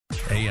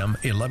AM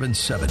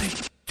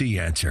 1170. The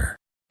Answer.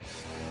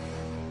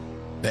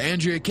 The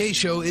Andrea Kaye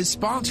Show is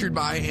sponsored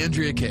by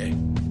Andrea Kaye.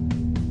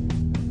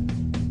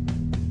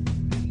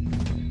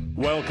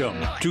 Welcome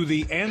to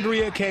the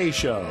Andrea Kaye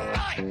Show.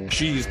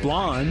 She's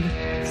blonde,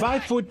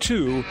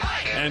 5'2",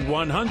 and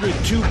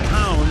 102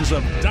 pounds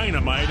of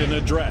dynamite in a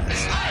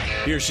dress.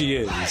 Here she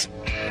is,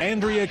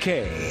 Andrea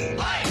Kaye.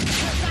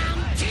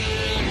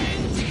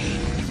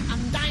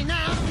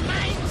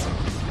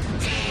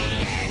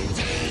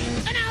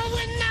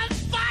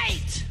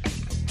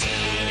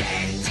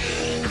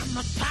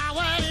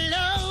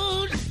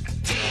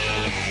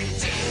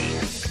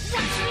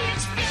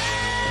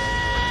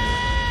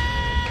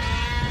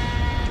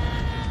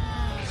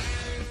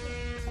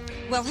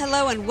 Well,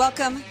 hello and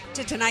welcome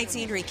to tonight's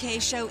Andrea Kaye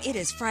Show. It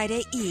is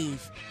Friday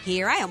Eve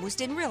here. I almost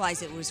didn't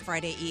realize it was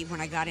Friday Eve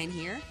when I got in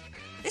here.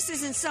 This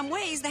is in some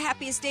ways the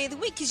happiest day of the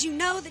week because you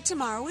know that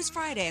tomorrow is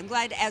Friday. I'm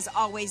glad, as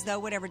always, though,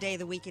 whatever day of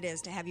the week it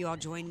is, to have you all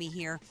join me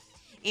here.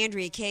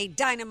 Andrea Kaye,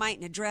 dynamite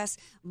in a dress,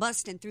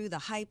 busting through the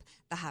hype,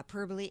 the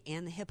hyperbole,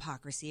 and the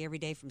hypocrisy every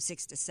day from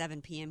 6 to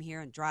 7 p.m.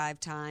 here on Drive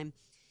Time.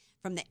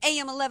 From the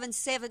AM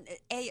 1170,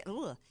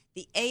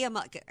 the AM,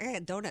 I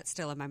got donuts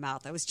still in my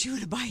mouth. I was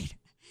chewing a bite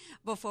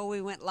before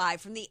we went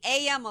live. From the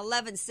AM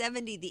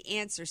 1170, The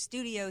Answer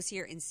Studios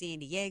here in San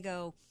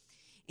Diego.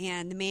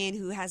 And the man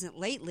who hasn't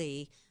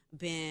lately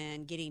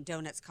been getting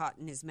donuts caught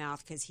in his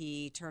mouth because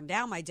he turned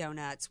down my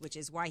donuts, which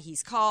is why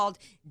he's called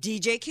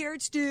DJ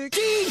Carrot Sticks.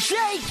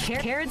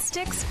 DJ Carrot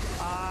Sticks?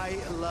 I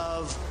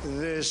love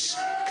this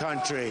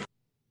country.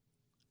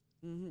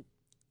 Mm-hmm.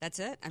 That's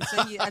it.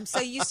 I'm so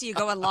used to you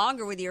going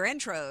longer with your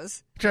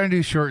intros. Trying to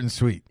do short and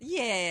sweet.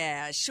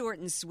 Yeah, short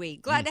and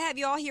sweet. Glad to have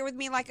you all here with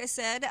me, like I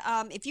said.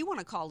 If you want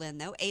to call in,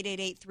 though,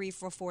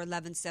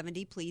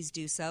 888-344-1170, please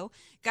do so.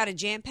 Got a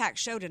jam-packed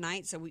show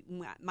tonight, so we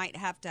might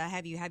have to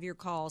have you have your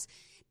calls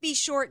be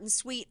short and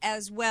sweet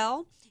as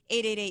well.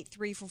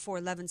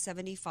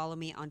 888-344-1170. Follow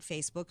me on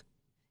Facebook,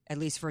 at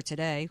least for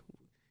today.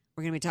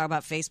 We're going to be talking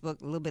about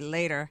Facebook a little bit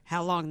later,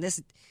 how long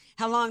this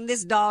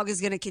dog is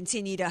going to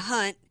continue to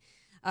hunt.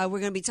 We're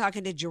going to be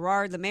talking to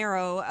Gerard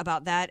Lamero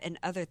about that and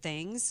other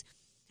things.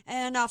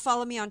 And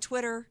follow me on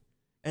Twitter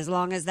as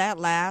long as that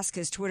lasts,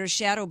 because Twitter's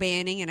shadow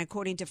banning, and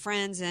according to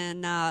friends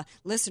and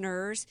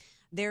listeners,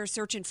 they're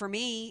searching for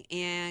me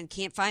and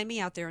can't find me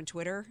out there on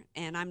Twitter.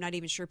 And I'm not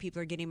even sure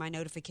people are getting my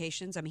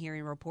notifications. I'm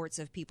hearing reports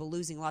of people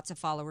losing lots of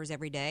followers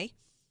every day.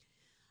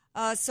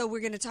 So we're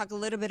going to talk a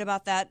little bit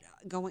about that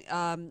going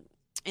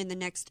in the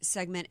next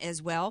segment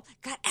as well.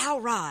 Got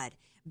Al Rod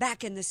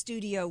back in the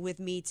studio with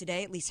me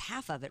today, at least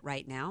half of it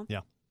right now. Yeah.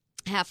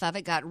 Half of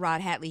it. Got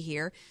Rod Hatley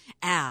here.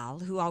 Al,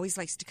 who always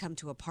likes to come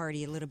to a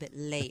party a little bit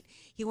late.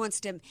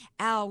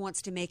 Al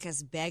wants to make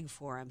us beg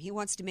for him. He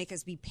wants to make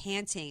us be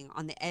panting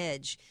on the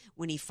edge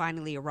when he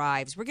finally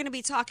arrives. We're going to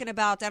be talking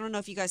about, I don't know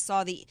if you guys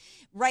saw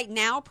right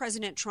now,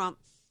 President Trump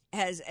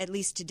has, at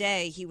least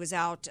today, he was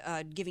out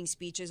giving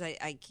speeches.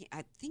 I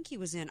think he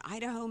was in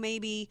Idaho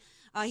maybe.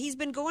 He's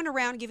been going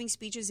around giving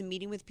speeches and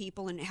meeting with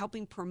people and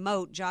helping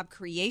promote job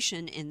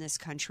creation in this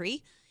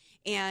country.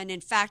 And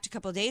in fact, a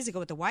couple of days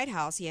ago at the White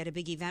House, he had a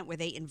big event where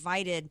they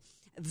invited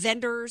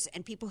vendors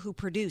and people who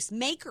produce,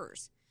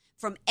 makers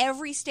from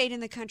every state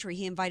in the country.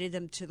 He invited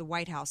them to the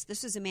White House.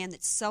 This is a man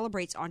that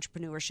celebrates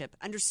entrepreneurship,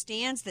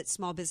 understands that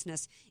small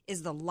business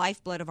is the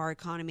lifeblood of our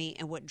economy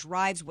and what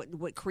drives,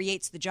 what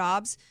creates the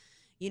jobs.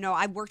 You know,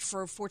 I worked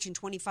for Fortune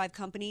 25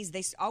 companies.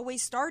 They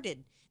always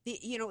started. The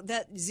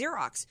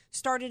Xerox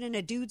started in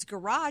a dude's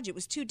garage. It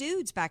was two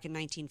dudes back in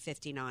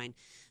 1959.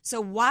 So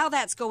while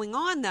that's going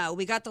on, though,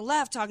 we got the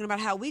left talking about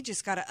how we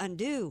just got to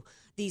undo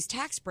these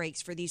tax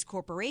breaks for these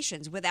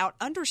corporations without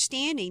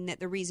understanding that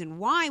the reason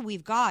why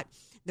we've got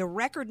the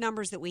record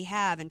numbers that we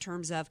have in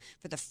terms of,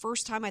 for the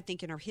first time, I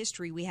think, in our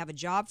history, we have a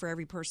job for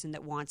every person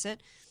that wants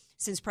it.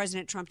 Since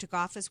President Trump took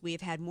office, we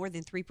have had more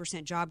than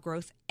 3% job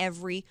growth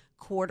every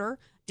quarter.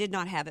 Did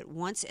not have it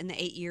once in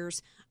the 8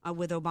 years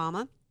with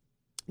Obama.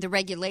 The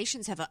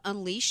regulations have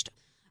unleashed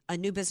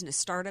new business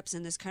startups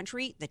in this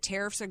country. The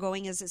tariffs are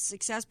going as a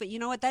success. But you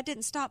know what? That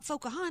didn't stop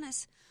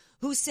Pocahontas,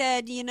 who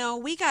said,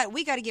 we got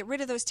to get rid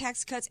of those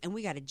tax cuts and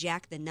we got to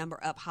jack the number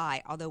up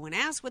high. Although when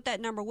asked what that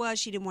number was,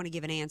 she didn't want to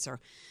give an answer.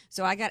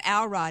 So I got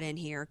Al Rod in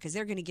here because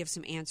they're going to give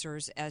some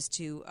answers as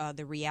to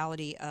the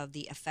reality of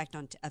the effect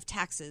of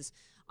taxes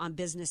on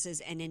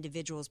businesses and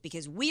individuals,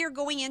 because we are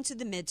going into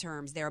the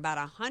midterms. They're about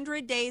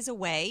 100 days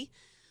away.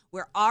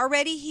 We're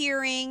already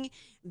hearing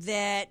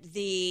that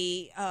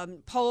the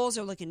polls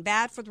are looking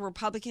bad for the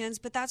Republicans,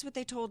 but that's what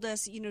they told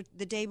us,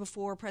 the day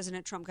before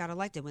President Trump got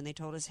elected, when they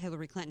told us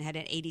Hillary Clinton had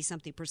an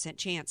 80-something%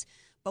 chance.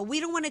 But we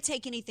don't want to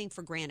take anything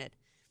for granted.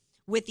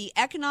 With the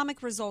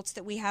economic results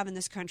that we have in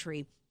this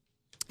country,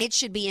 it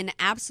should be an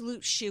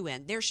absolute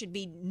shoo-in. There should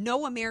be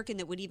no American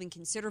that would even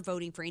consider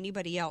voting for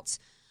anybody else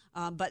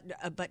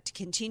but to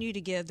continue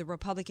to give the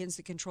Republicans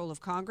the control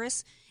of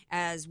Congress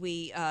as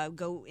we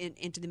go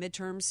into the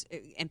midterms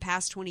and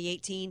past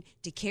 2018,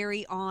 to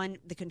carry on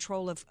the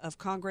control of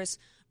Congress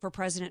for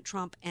President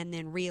Trump and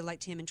then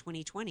reelect him in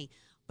 2020.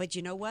 But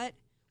you know what?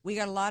 We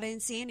got a lot of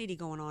insanity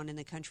going on in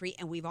the country,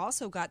 and we've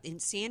also got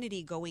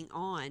insanity going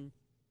on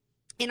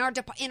in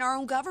our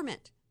own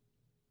government.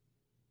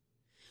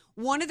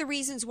 One of the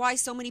reasons why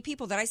so many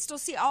people that I still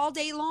see all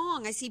day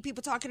long, I see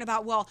people talking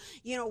about, well,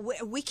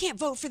 we can't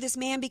vote for this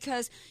man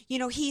because,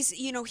 he's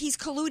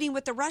colluding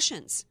with the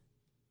Russians.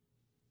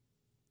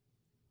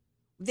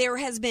 There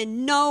has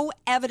been no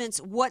evidence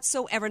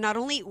whatsoever. Not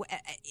only,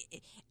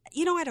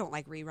 I don't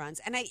like reruns,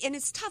 and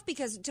it's tough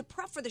because to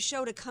prep for the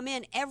show to come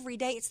in every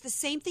day, it's the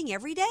same thing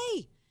every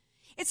day.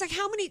 It's like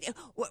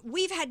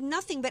we've had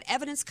nothing but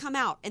evidence come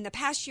out in the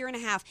past year and a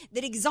half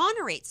that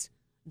exonerates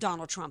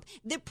Donald Trump,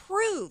 that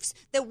proves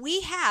that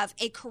we have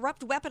a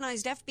corrupt,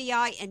 weaponized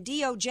FBI and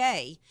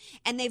DOJ,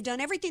 and they've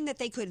done everything that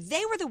they could.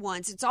 They were the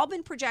ones, it's all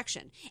been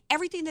projection,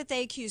 everything that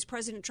they accused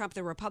President Trump,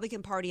 the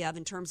Republican Party, of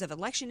in terms of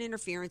election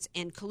interference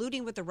and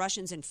colluding with the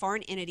Russians and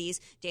foreign entities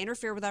to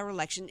interfere with our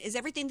election is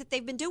everything that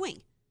they've been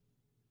doing.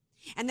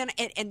 And then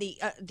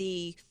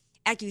the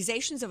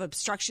accusations of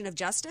obstruction of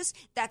justice,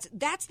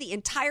 that's the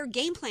entire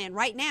game plan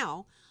right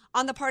now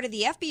on the part of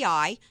the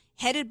FBI,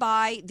 headed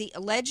by the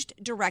alleged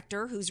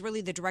director, who's really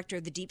the director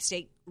of the deep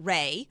state,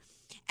 Wray,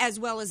 as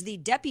well as the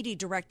deputy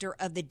director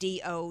of the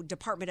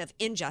Department of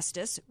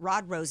Injustice,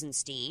 Rod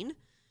Rosenstein.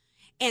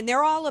 And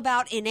they're all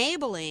about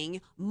enabling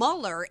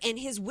Mueller and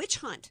his witch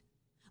hunt.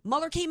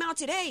 Mueller came out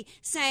today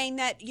saying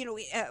that,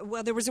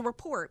 there was a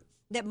report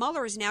that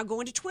Mueller is now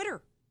going to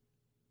Twitter.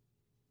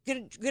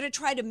 Going to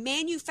try to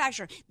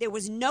manufacture. There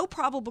was no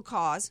probable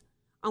cause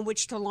on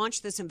which to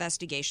launch this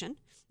investigation.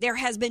 There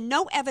has been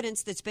no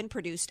evidence that's been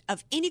produced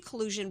of any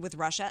collusion with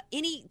Russia,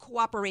 any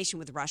cooperation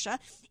with Russia.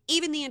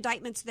 Even the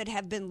indictments that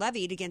have been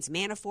levied against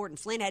Manafort and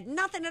Flynn had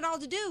nothing at all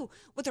to do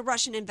with the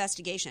Russian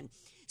investigation.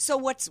 So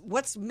what's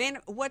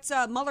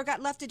Mueller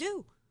got left to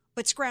do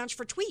but scrounge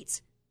for tweets?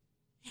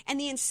 And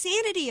the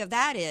insanity of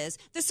that is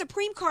the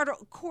Supreme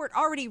Court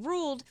already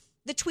ruled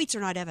the tweets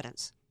are not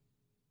evidence.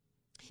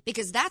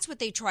 Because that's what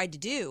they tried to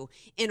do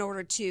in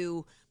order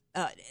to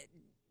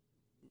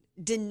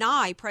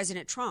deny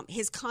President Trump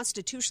his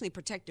constitutionally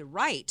protected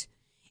right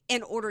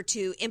in order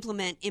to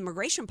implement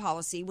immigration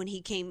policy when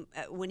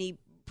he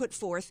put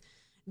forth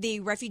the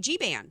refugee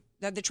ban,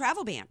 the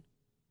travel ban.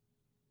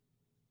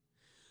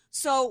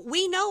 So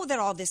we know that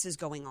all this is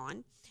going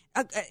on.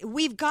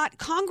 We've got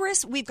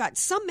Congress. We've got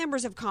some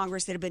members of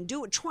Congress that have been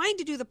trying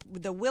to do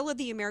the will of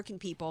the American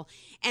people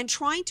and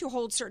trying to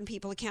hold certain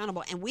people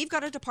accountable. And we've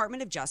got a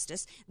Department of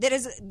Justice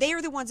they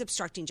are the ones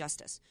obstructing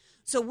justice.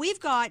 So we've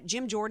got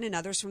Jim Jordan and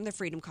others from the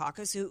Freedom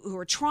Caucus who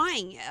are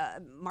trying,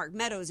 Mark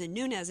Meadows and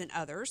Nunes and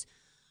others,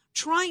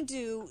 trying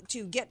to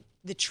get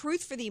the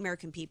truth for the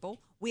American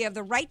people. We have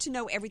the right to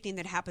know everything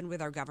that happened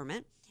with our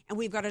government. And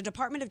we've got a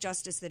Department of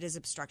Justice that is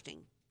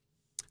obstructing,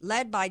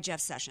 led by Jeff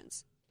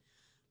Sessions.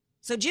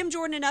 So Jim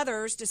Jordan and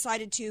others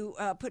decided to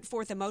put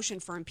forth a motion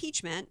for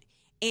impeachment.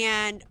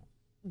 And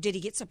did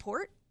he get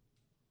support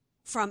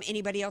from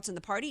anybody else in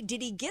the party?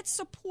 Did he get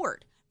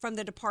support from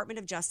the Department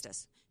of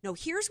Justice? No,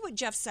 here's what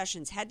Jeff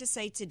Sessions had to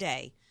say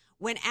today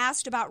when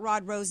asked about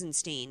Rod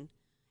Rosenstein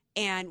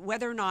and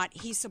whether or not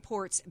he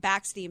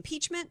backs the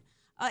impeachment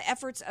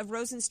efforts of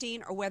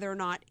Rosenstein or whether or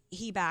not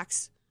he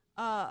backs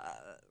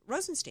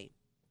Rosenstein.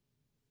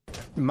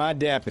 My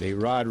deputy,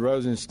 Rod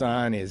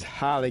Rosenstein, is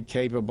highly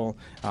capable.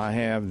 I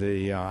have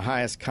the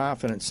highest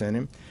confidence in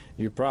him.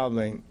 You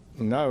probably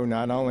know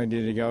not only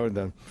did he go to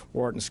the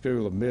Wharton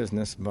School of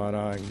Business, but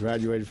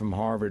graduated from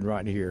Harvard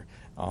right here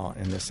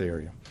in this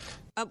area.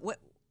 What?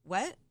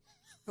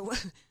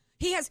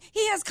 He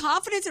has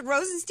confidence in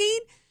Rosenstein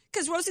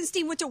because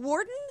Rosenstein went to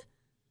Wharton?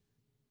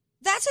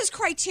 That's his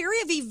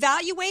criteria of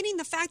evaluating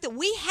the fact that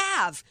we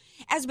have,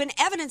 as been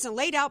evidence and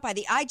laid out by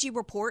the IG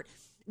report,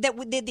 that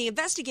the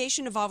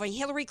investigation involving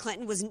Hillary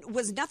Clinton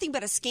was nothing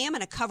but a scam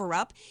and a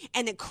cover-up,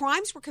 and that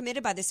crimes were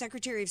committed by the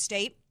Secretary of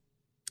State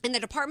and the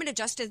Department of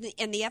Justice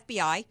and the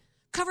FBI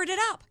covered it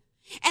up.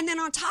 And then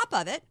on top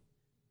of it,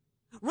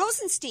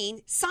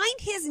 Rosenstein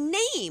signed his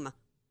name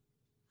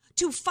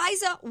to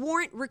FISA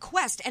warrant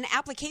request and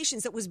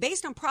applications that was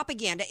based on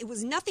propaganda. It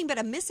was nothing but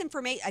a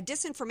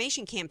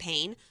disinformation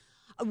campaign,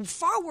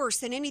 far worse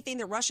than anything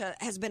that Russia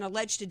has been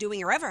alleged to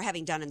doing or ever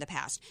having done in the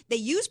past. They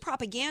used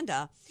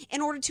propaganda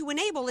in order to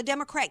enable a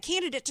Democrat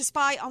candidate to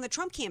spy on the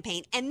Trump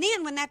campaign. And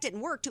then when that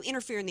didn't work, to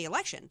interfere in the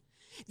election.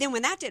 Then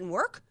when that didn't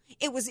work,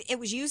 it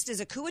was used as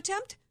a coup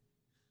attempt.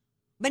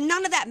 But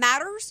none of that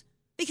matters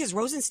because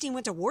Rosenstein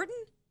went to Wharton?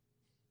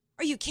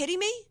 Are you kidding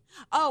me?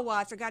 Oh, well,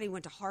 I forgot he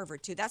went to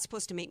Harvard, too. That's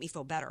supposed to make me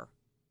feel better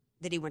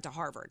that he went to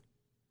Harvard.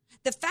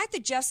 The fact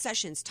that Jeff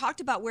Sessions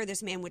talked about where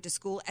this man went to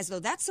school as though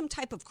that's some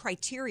type of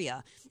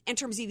criteria in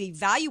terms of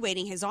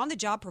evaluating his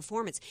on-the-job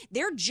performance.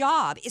 Their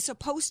job is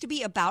supposed to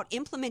be about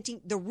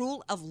implementing the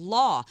rule of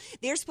law.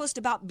 They're supposed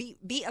to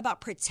be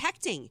about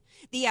protecting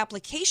the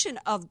application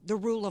of the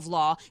rule of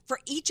law for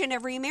each and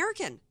every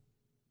American.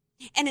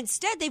 And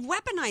instead, they've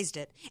weaponized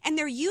it, and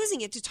they're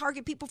using it to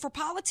target people for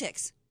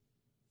politics.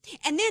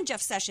 And then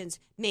Jeff Sessions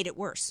made it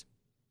worse.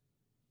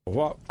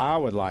 What I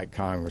would like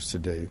Congress to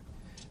do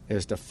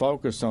is to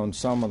focus on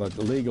some of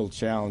the legal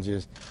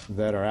challenges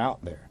that are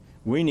out there.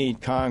 We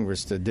need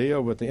Congress to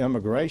deal with the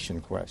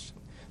immigration question.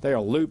 There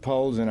are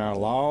loopholes in our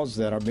laws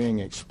that are being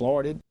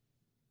exploited.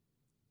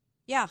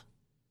 Yeah.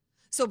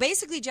 So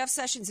basically, Jeff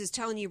Sessions is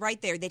telling you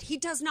right there that he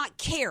does not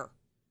care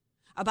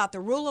about the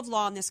rule of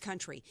law in this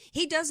country.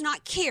 He does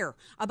not care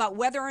about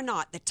whether or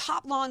not the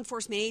top law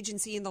enforcement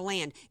agency in the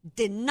land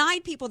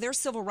denied people their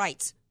civil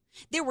rights.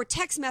 There were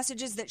text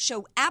messages that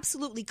show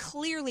absolutely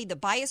clearly the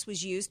bias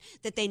was used,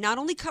 that they not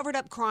only covered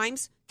up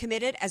crimes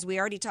committed, as we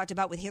already talked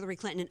about with Hillary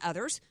Clinton and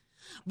others,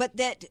 but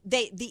that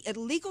the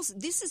illegals,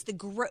 this is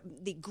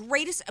the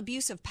greatest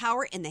abuse of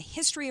power in the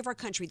history of our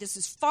country. This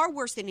is far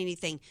worse than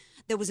anything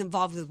that was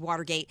involved with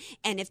Watergate.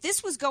 And if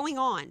this was going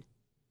on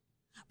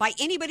by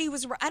anybody who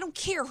was, I don't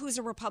care who's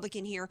a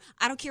Republican here.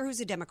 I don't care who's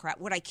a Democrat.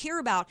 What I care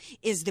about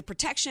is the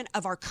protection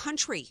of our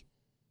country.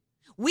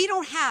 We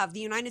don't have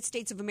the United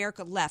States of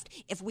America left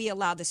if we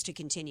allow this to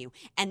continue.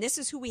 And this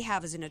is who we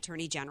have as an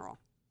attorney general.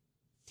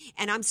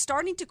 And I'm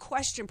starting to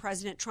question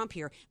President Trump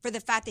here for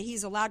the fact that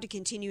he's allowed to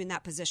continue in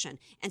that position.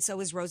 And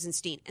so is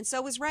Rosenstein. And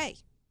so is Wray.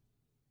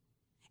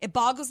 It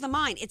boggles the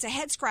mind. It's a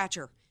head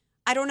scratcher.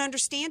 I don't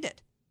understand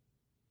it.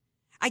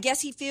 I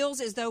guess he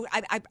feels as though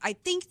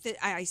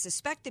I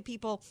suspect that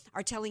people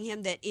are telling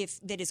him that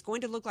it's going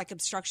to look like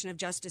obstruction of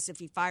justice if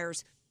he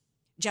fires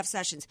Jeff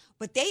Sessions.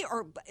 But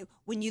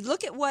when you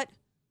look at what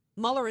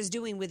Mueller is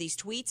doing with these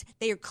tweets,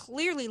 they are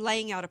clearly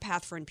laying out a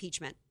path for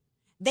impeachment.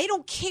 They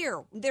don't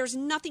care. There's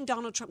nothing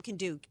Donald Trump can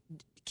do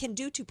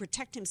to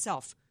protect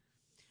himself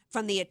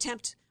from the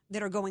attempt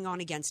that are going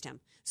on against him.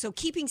 So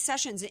keeping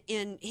Sessions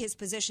in his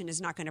position is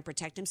not going to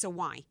protect him. So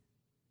why?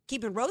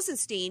 Keeping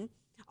Rosenstein,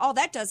 all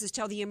that does is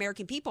tell the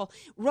American people,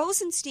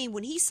 Rosenstein,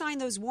 when he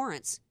signed those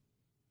warrants,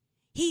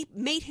 he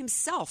made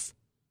himself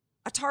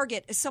a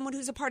target as someone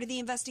who's a part of the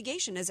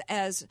investigation,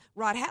 as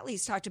Rod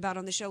Hatley's talked about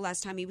on the show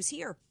last time he was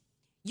here.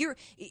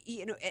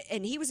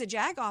 And he was a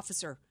JAG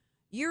officer.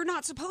 You're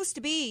not supposed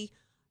to be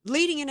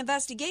leading an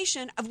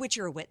investigation of which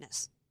you're a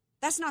witness.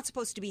 That's not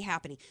supposed to be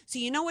happening. So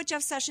you know what,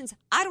 Jeff Sessions?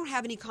 I don't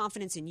have any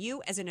confidence in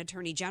you as an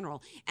attorney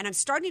general, and I'm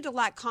starting to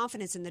lack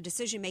confidence in the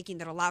decision-making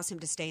that allows him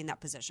to stay in that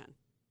position.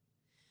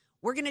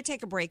 We're going to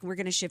take a break, and we're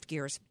going to shift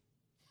gears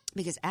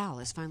because Al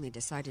has finally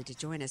decided to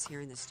join us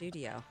here in the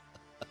studio.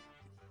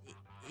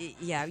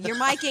 Yeah, your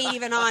mic ain't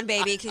even on,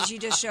 baby, because you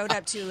just showed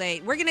up too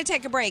late. We're going to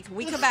take a break. When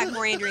we come back,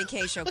 more Andrea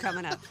Kaye Show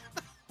coming up.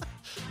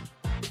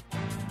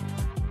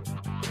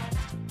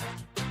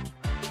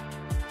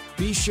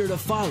 Be sure to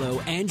follow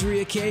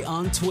Andrea Kaye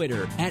on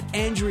Twitter at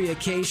Andrea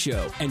Kaye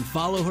Show and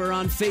follow her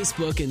on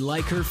Facebook and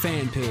like her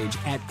fan page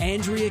at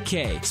Andrea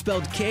Kaye,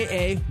 spelled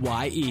Kaye.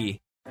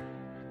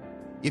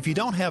 If you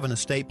don't have an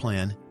estate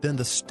plan, then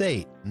the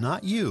state,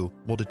 not you,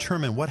 will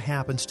determine what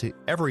happens to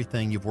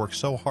everything you've worked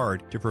so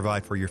hard to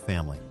provide for your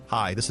family.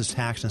 Hi, this is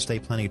tax and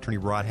estate planning attorney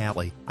Rod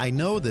Hatley. I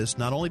know this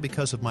not only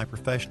because of my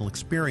professional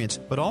experience,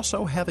 but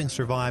also having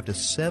survived a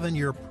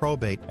 7-year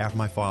probate after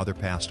my father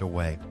passed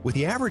away. With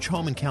the average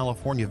home in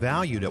California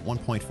valued at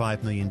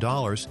 $1.5 million,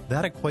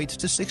 that equates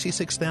to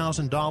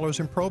 $66,000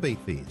 in probate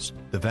fees.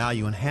 The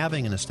value in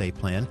having an estate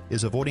plan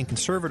is avoiding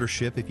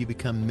conservatorship if you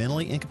become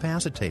mentally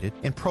incapacitated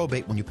and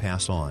probate when you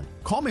pass on.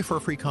 Call me for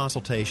a free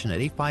consultation at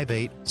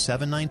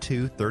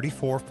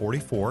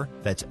 858-792-3444.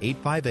 That's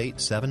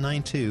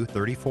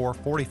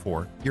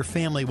 858-792-3444. Your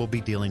family will be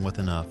dealing with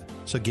enough.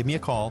 So give me a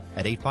call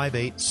at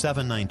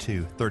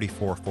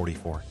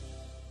 858-792-3444.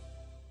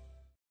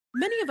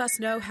 Many of us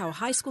know how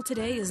high school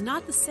today is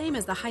not the same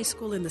as the high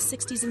school in the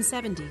 60s and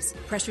 70s.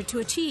 Pressure to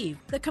achieve,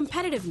 the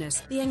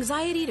competitiveness, the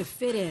anxiety to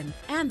fit in,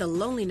 and the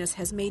loneliness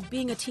has made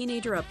being a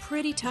teenager a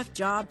pretty tough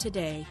job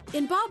today.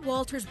 In Bob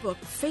Walter's book,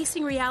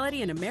 Facing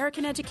Reality in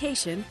American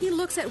Education, he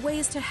looks at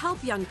ways to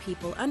help young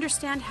people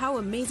understand how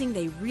amazing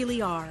they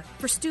really are,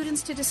 for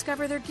students to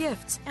discover their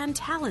gifts and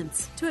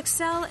talents, to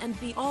excel and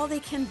be all they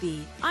can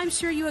be. I'm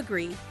sure you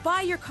agree.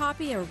 Buy your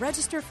copy or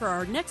register for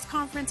our next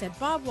conference at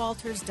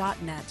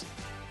bobwalters.net.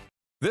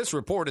 This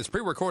report is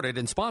pre-recorded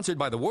and sponsored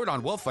by the Word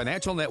on Wealth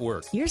Financial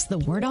Network. Here's the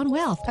Word on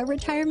Wealth, a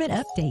retirement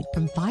update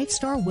from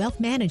 5-star wealth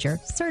manager,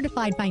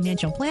 certified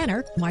financial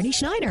planner, Marty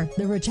Schneider,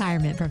 the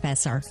retirement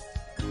professor.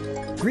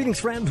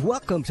 Greetings, friends.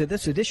 Welcome to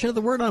this edition of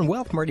the Word on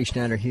Wealth. Marty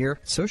Schneider here.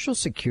 Social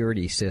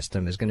Security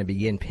system is going to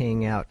begin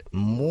paying out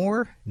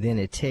more than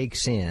it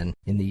takes in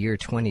the year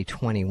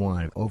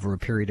 2021. Over a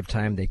period of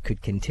time, they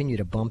could continue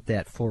to bump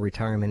that full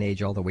retirement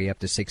age all the way up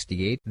to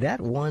 68.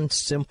 That one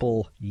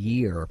simple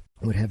year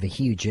would have a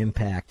huge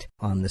impact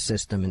on the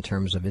system in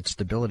terms of its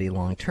stability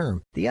long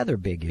term. The other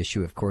big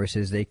issue, of course,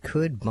 is they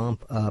could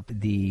bump up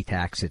the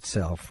tax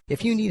itself.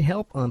 If you need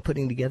help on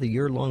putting together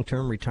your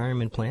long-term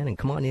retirement plan, and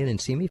come on in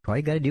and see me, all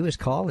you got to do is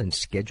call and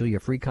schedule your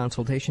free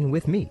consultation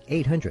with me.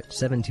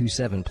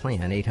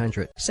 800-727-PLAN,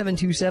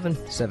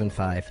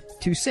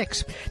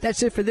 800-727-7526.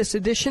 That's it for this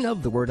edition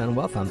of The Word on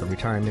Wealth. I'm the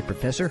retirement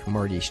professor,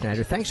 Marty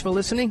Schneider. Thanks for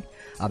listening.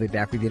 I'll be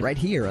back with you right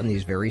here on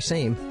these very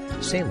same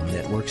Salem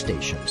Network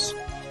stations.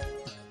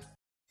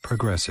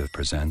 Progressive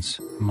presents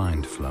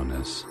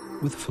Mindfulness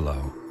with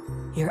Flo.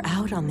 You're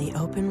out on the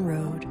open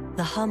road.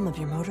 The hum of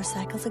your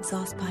motorcycle's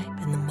exhaust pipe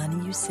and the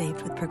money you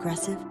saved with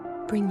Progressive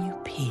bring you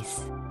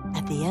peace.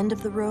 At the end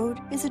of the road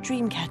is a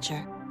dream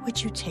catcher,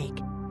 which you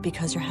take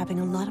because you're having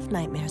a lot of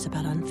nightmares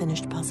about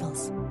unfinished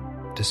puzzles.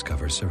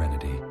 Discover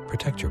serenity.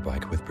 Protect your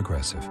bike with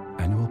Progressive.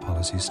 Annual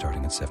policies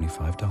starting at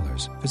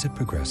 $75. Visit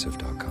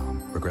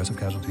Progressive.com. Progressive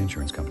Casualty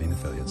Insurance Company and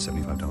affiliates.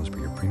 $75 per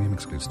year premium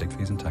excludes state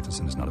fees and taxes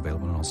and is not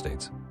available in all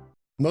states.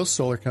 Most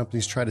solar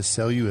companies try to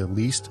sell you a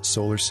leased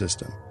solar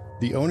system.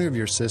 The owner of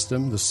your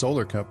system, the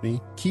solar company,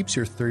 keeps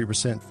your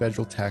 30%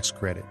 federal tax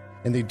credit,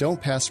 and they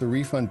don't pass a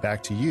refund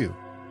back to you.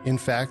 In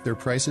fact, their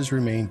prices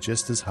remain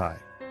just as high.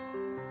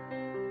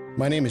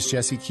 My name is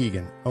Jesse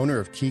Keegan, owner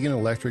of Keegan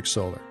Electric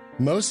Solar.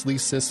 Most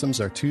lease systems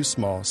are too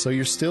small, so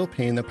you're still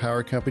paying the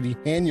power company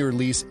and your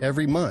lease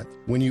every month.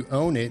 When you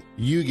own it,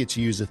 you get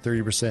to use a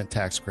 30%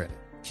 tax credit.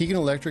 Keegan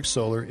Electric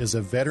Solar is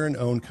a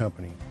veteran-owned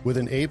company with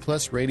an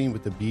A-plus rating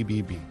with the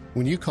BBB.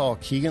 When you call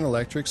Keegan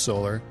Electric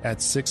Solar at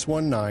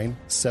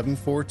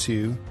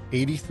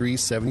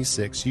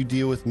 619-742-8376, you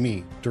deal with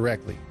me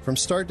directly, from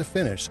start to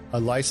finish, a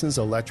licensed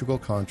electrical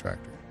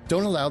contractor.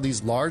 Don't allow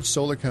these large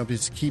solar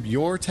companies to keep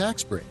your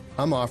tax break.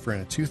 I'm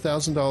offering a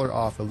 $2,000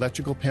 off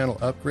electrical panel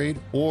upgrade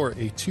or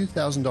a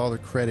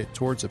 $2,000 credit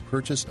towards the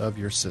purchase of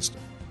your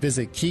system.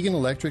 Visit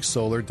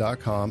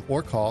KeeganElectricSolar.com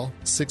or call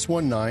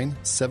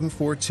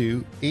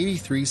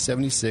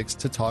 619-742-8376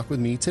 to talk with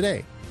me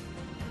today.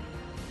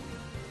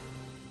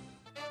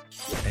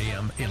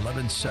 AM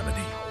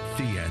 1170,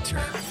 The Answer.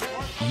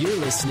 You're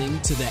listening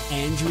to the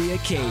Andrea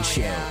Kaye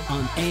Show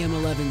on AM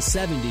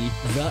 1170,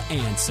 The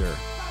Answer.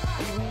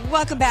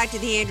 Welcome back to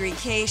the Andrea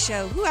Kaye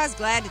Show. Who I was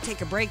glad to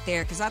take a break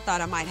there because I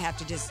thought I might have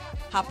to just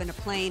hop in a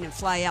plane and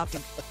fly out to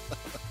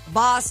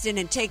Boston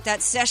and take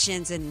that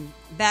Sessions and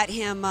bat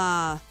him,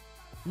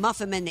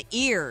 muff him in the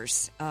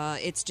ears.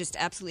 It's just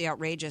absolutely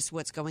outrageous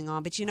what's going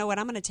on. But you know what?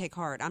 I'm going to take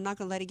heart. I'm not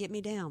going to let it get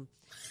me down.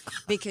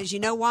 Because you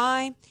know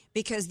why?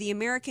 Because the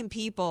American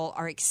people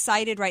are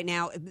excited right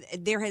now.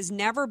 There has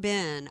never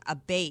been a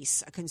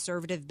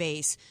conservative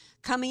base,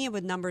 coming in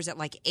with numbers at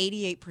like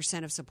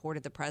 88% of support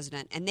of the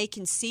president, and they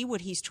can see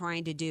what he's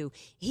trying to do.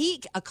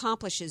 He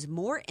accomplishes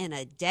more in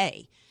a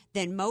day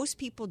than most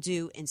people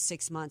do in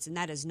 6 months, and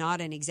that is not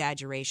an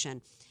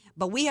exaggeration.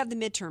 But we have the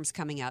midterms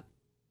coming up,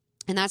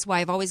 and that's why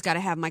I've always got to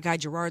have my guy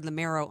Gerard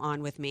Lamero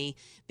on with me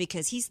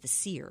because he's the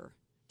seer.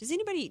 Does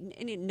anybody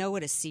know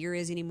what a seer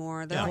is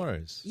anymore? Yeah, of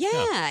course.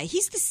 Yeah,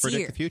 he's the seer.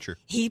 Predict the future.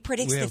 He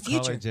predicts the future. We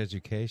have college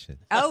education.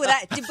 Oh,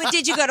 but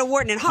did you go to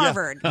Wharton and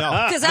Harvard? Yeah,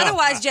 no. Because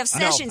otherwise Jeff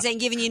Sessions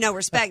ain't giving you no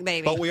respect,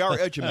 baby. But we are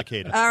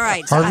educated. All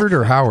right. Harvard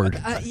or Howard?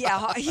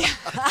 Yeah.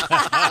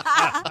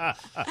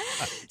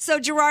 So,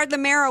 Gerard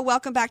Lamero,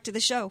 welcome back to the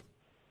show.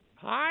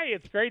 Hi,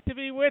 it's great to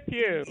be with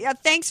you. Yeah,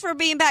 thanks for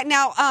being back.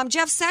 Now,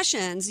 Jeff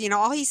Sessions,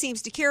 all he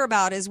seems to care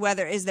about is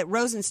that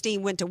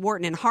Rosenstein went to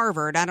Wharton and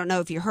Harvard. I don't know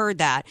if you heard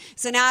that.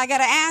 So now I got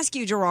to ask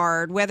you,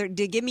 Gerard, whether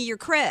to give me your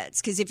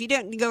creds, because if you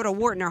didn't go to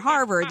Wharton or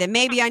Harvard, then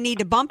maybe I need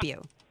to bump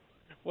you.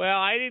 Well,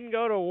 I didn't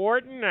go to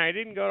Wharton. I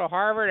didn't go to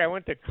Harvard. I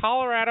went to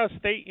Colorado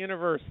State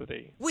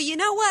University. Well, you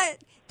know what?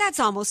 That's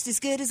almost as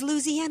good as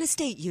Louisiana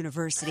State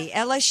University,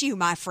 LSU,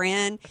 my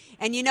friend.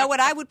 And you know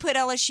what? I would put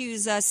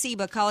LSU's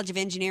CEBA, College of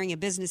Engineering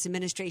and Business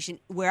Administration,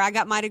 where I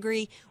got my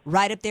degree,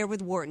 right up there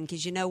with Wharton.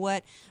 Because you know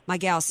what? My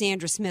gal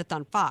Sandra Smith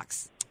on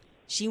Fox,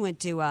 she went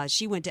to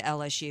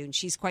LSU, and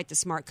she's quite the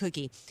smart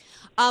cookie.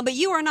 But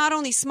you are not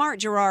only smart,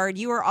 Gerard,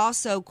 you are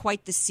also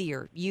quite the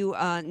seer.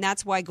 And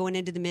that's why going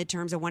into the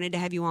midterms, I wanted to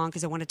have you on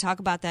because I want to talk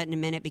about that in a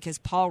minute because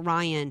Paul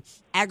Ryan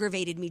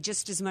aggravated me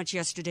just as much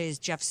yesterday as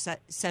Jeff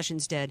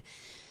Sessions did.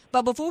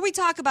 But before we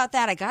talk about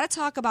that, I got to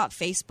talk about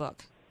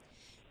Facebook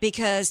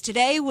because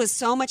today was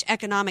so much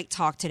economic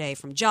talk today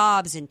from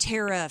jobs and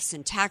tariffs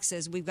and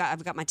taxes.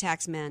 I've got my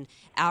tax man,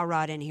 Al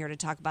Rod, in here to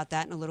talk about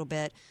that in a little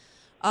bit.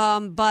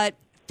 But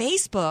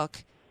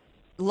Facebook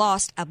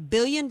lost $1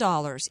 billion.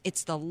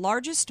 It's the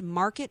largest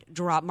market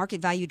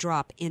value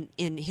drop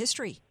in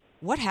history.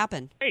 What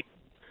happened? Hey.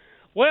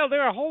 Well,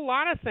 there are a whole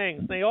lot of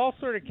things. They all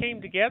sort of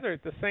came together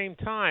at the same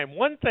time.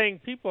 One thing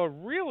people are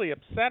really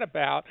upset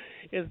about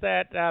is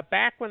that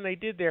back when they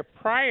did their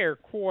prior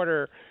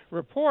quarter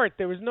report,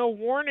 there was no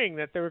warning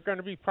that there were going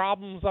to be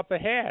problems up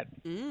ahead.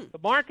 The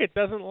market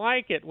doesn't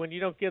like it when you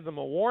don't give them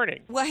a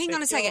warning. Well, hang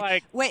on a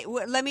second. Wait,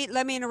 let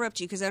me interrupt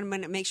you because I'm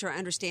going to make sure I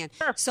understand.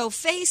 Sure. So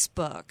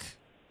Facebook,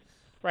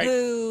 right,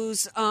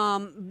 who's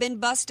been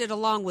busted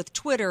along with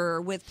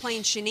Twitter with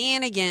playing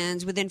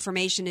shenanigans with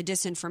information and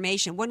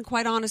disinformation, wasn't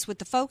quite honest with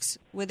the folks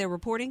with their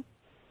reporting?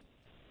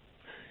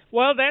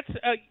 Well,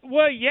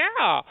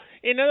 yeah.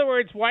 In other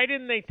words, why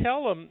didn't they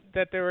tell them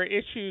that there were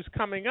issues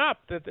coming up?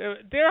 That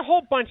there are a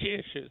whole bunch of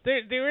issues.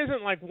 There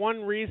isn't like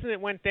one reason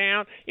it went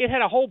down. It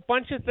had a whole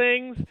bunch of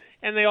things,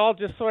 and they all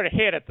just sort of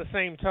hit at the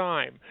same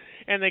time.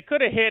 And they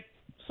could have hit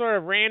sort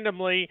of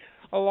randomly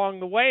along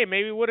the way.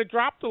 Maybe it would have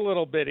dropped a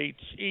little bit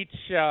each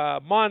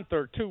month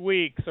or 2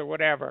 weeks or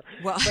whatever.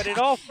 Well, but it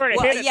all sort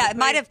of hit at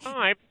the same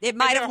time. It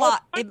might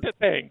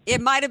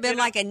have been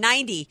like a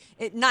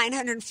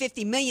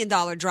 $950 million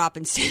drop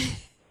instead.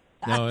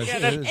 No,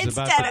 it's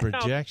about the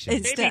projection.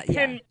 Maybe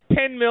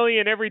 $10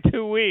 million every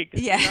 2 weeks.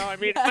 Yeah. You know, I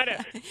mean,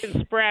 it's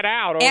spread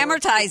out.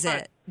 Amortize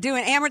it.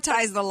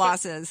 Amortize the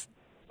losses.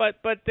 But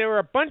there are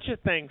a bunch of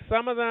things.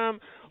 Some of them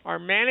are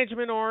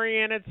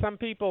management-oriented. Some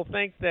people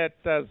think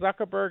that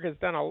Zuckerberg has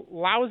done a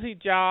lousy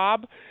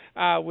job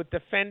with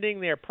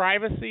defending their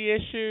privacy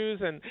issues,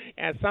 and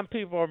some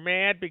people are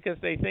mad because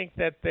they think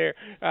that they're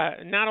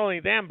not only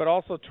them but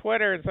also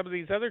Twitter and some of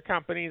these other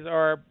companies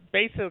are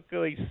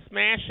basically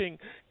smashing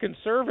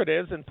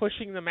conservatives and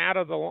pushing them out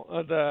of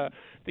the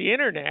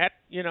internet,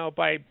 you know,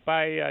 by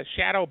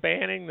shadow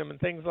banning them and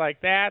things like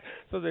that.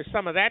 So there's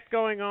some of that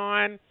going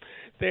on.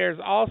 There's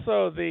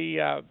also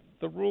the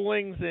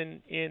rulings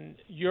in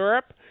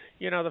Europe,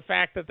 you know, the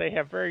fact that they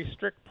have very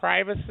strict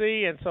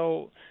privacy, and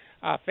so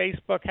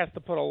Facebook has to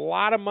put a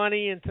lot of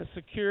money into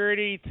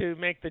security to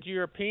make the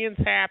Europeans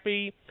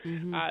happy.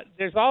 Mm-hmm.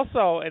 There's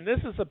also, and this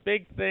is a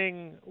big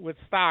thing with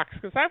stocks,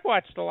 because I've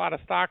watched a lot of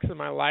stocks in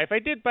my life. I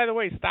did, by the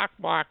way, stock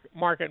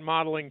market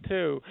modeling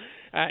too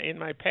in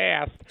my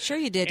past. Sure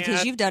you did,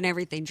 because you've done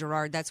everything,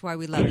 Gerard. That's why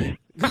we love you.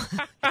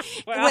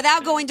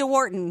 Without going to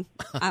Wharton,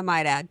 I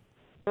might add.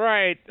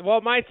 Right.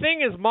 Well, my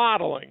thing is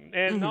modeling,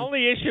 and the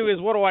only issue is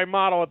what do I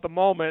model at the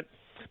moment.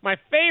 My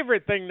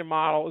favorite thing to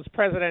model is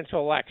presidential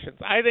elections.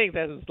 I think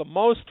that is the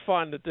most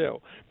fun to do.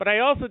 But I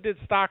also did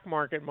stock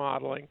market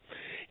modeling.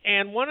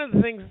 And one of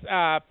the things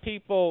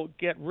people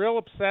get real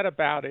upset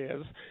about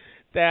is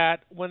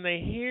that when they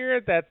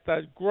hear that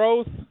the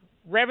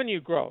revenue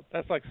growth,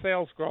 that's like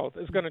sales growth,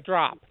 is going to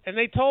drop. And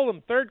they told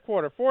them third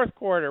quarter, fourth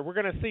quarter, we're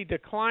going to see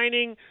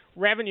declining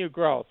revenue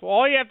growth. Well,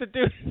 all you have to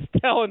do is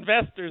tell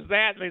investors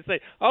that, and they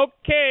say,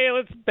 okay,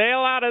 let's bail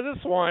out of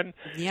this one.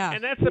 Yeah.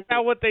 And that's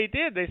about what they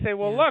did. They say,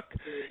 well, look,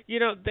 you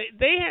know,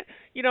 they had,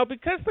 you know,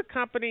 because the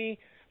company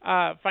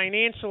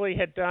financially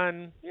had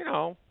done, you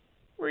know,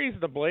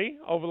 reasonably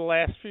over the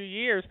last few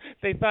years,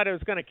 they thought it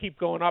was going to keep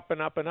going up and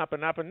up and up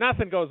and up, and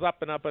nothing goes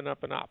up and up and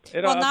up and up.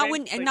 Well,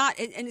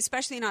 and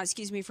especially not.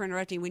 Excuse me for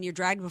interrupting. When you're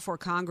dragged before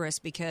Congress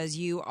because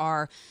you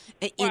are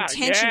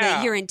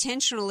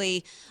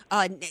intentionally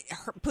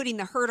putting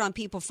the hurt on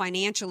people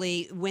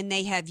financially when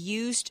they have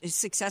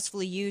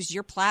successfully used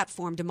your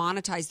platform to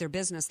monetize their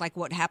business, like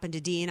what happened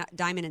to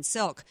Diamond and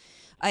Silk.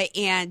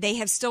 And they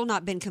have still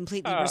not been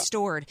completely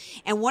restored.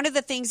 And one of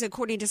the things,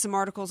 according to some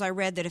articles I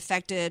read, that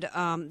affected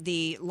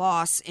the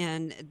loss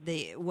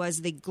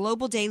was the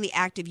global daily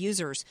active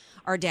users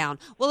are down.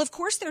 Well, of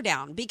course they're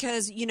down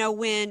because, you know,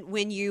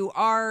 when you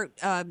are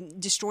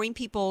destroying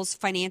people's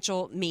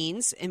financial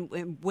means,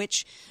 in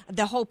which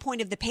the whole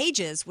point of the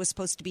pages was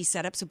supposed to be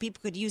set up so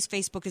people could use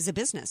Facebook as a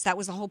business. That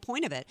was the whole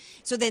point of it.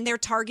 So then they're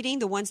targeting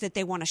the ones that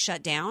they want to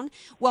shut down.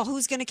 Well,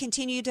 who's going to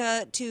continue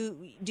to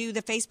do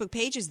the Facebook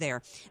pages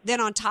there? Then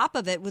on top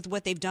of it, with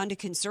what they've done to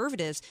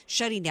conservatives,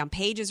 shutting down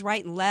pages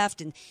right and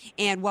left,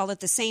 and while at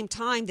the same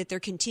time that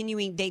they're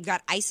continuing, they've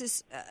got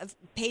ISIS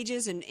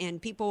pages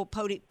and people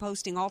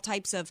posting all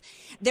types of.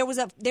 There was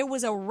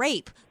a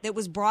rape that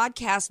was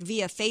broadcast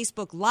via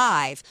Facebook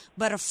Live,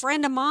 but a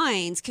friend of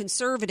mine's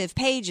conservative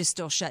page is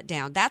still shut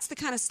down. That's the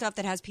kind of stuff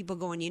that has people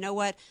going, you know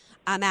what?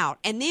 I'm out.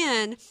 And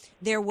then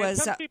there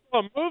was some people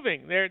are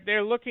moving.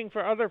 They're looking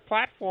for other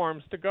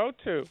platforms to go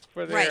to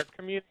for their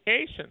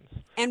communications.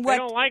 And they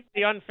don't like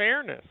the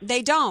unfairness.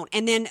 They don't.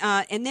 And then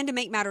to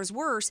make matters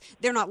worse,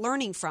 they're not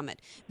learning from it,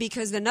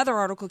 because another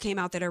article came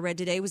out that I read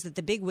today was that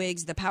the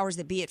bigwigs, the powers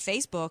that be at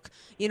Facebook,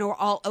 you know, are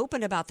all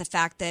open about the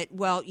fact that,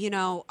 well, you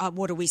know,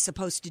 what are we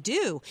supposed to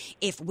do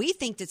if we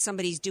think that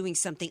somebody's doing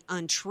something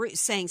untrue,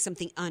 saying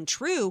something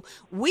untrue?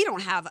 We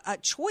don't have a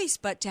choice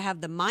but to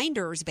have the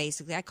minders.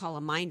 Basically, I call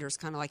them minders,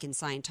 kind of like in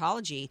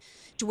Scientology,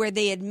 to where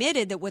they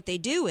admitted that what they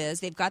do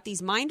is they've got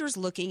these minders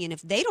looking, and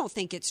if they don't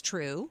think it's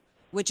true,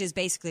 which is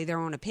basically their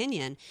own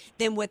opinion,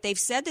 then what they've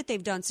said that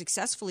they've done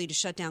successfully to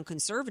shut down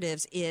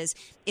conservatives is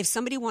if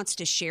somebody wants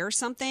to share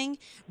something,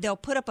 they'll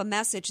put up a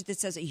message that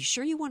says, are you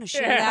sure you want to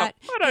share that?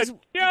 What a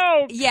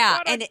joke! Yeah,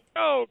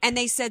 joke. And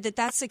they said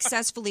that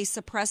successfully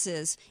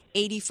suppresses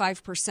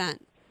 85%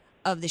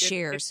 of the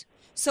shares.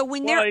 So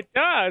it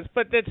does,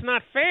 but it's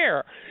not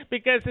fair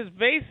because it's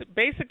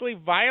basically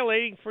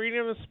violating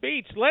freedom of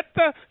speech. Let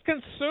the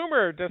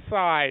consumer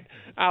decide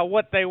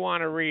what they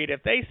want to read.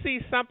 If they see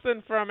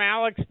something from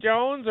Alex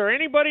Jones or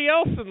anybody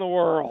else in the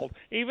world,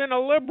 even a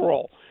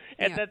liberal,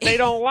 and that they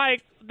don't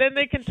like, then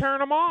they can turn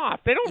them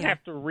off. They don't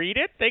have to read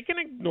it. They can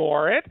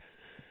ignore it.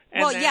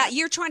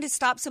 You're trying to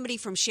stop somebody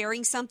from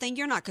sharing something.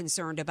 You're not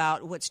concerned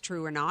about what's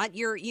true or not.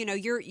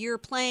 You're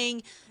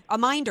playing a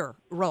minder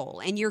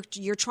role, and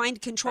you're trying to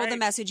control the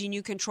message, and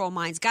you control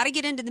minds. Got to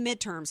get into the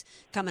midterms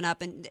coming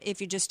up. And if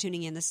you're just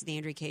tuning in, this is the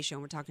Andrea Kaye Show,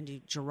 and we're talking to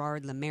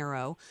Gerard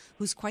Lamero,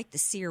 who's quite the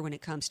seer when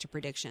it comes to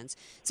predictions.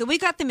 So we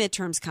got the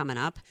midterms coming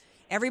up.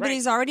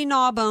 Everybody's already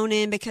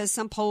gnawboning because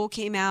some poll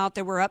came out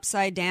that we're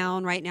upside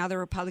down. Right now the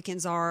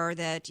Republicans are,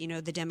 that, you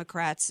know, the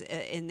Democrats,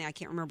 and I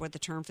can't remember what the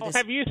term for this.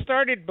 Have you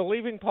started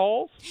believing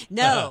polls?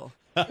 No.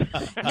 No,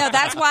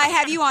 that's why I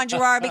have you on,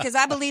 Gerard, because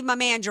I believe my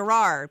man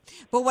Gerard.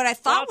 But what I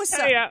thought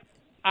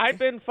I've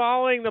been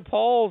following the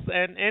polls,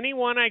 and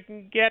anyone I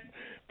can get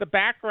the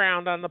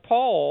background on the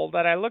poll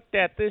that I looked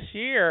at this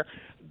year,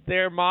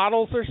 their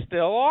models are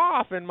still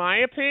off. In my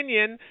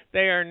opinion,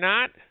 they are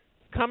not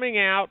coming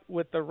out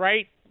with the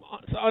right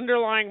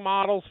underlying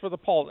models for the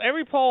polls.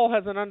 Every poll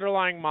has an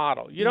underlying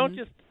model. You don't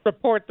just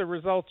report the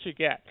results you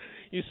get.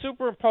 You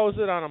superimpose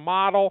it on a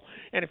model,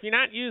 and if you're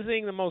not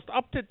using the most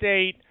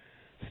up-to-date,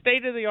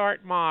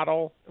 state-of-the-art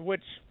model,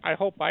 which I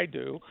hope I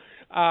do,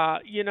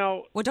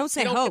 Well, don't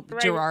say hope,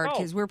 Gerard,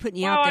 because we're putting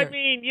you out there. Well,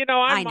 I mean,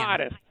 I'm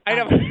modest. I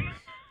don't.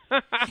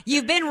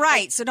 You've been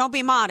right, so don't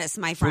be modest,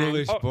 my friend.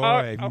 Foolish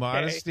boy. Okay.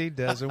 Modesty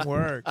doesn't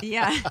work.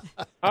 Yeah.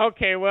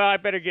 Okay, well, I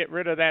better get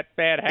rid of that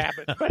bad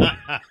habit.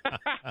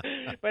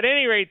 But at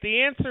any rate,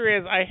 the answer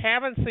is I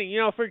haven't seen,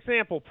 for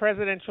example,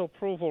 presidential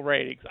approval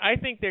ratings. I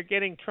think they're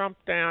getting Trump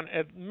down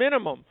at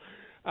minimum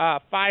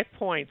 5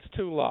 points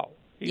too low.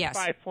 He's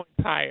 5 points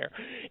higher.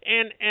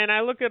 And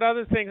I look at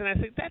other things and I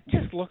say, that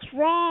just looks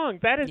wrong.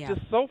 That is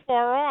just so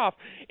far off.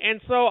 And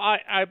so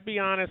I'll be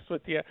honest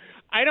with you.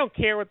 I don't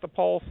care what the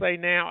polls say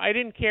now. I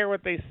didn't care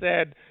what they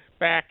said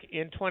back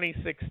in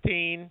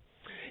 2016.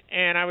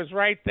 And I was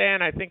right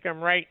then. I think I'm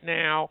right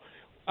now.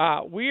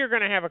 We are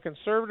going to have a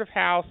conservative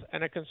House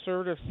and a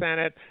conservative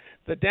Senate.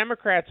 The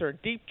Democrats are in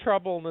deep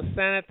trouble in the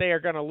Senate. They are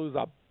going to lose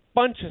a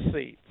bunch of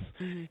seats.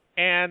 Mm-hmm.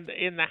 And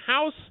in the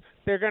House,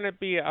 there's going to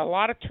be a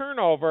lot of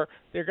turnover.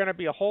 There are going to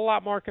be a whole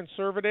lot more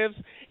conservatives.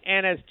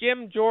 And as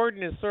Jim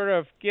Jordan is sort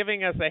of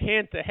giving us a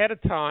hint ahead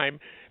of time,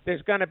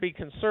 there's going to be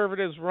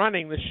conservatives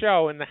running the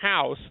show in the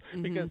House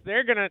because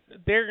they're going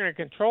to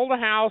control the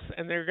House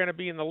and they're going to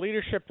be in the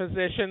leadership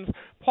positions.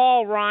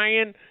 Paul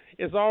Ryan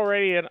is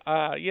already a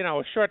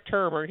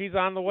short-termer. He's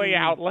on the way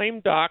out,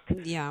 lame duck.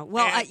 Yeah,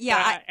 well,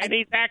 and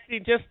he's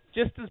acting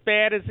just as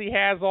bad as he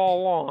has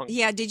all along.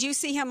 Yeah, did you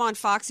see him on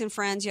Fox and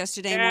Friends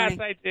yesterday morning?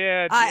 Yes, I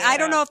did. I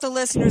don't know if the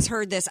listeners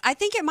heard this. I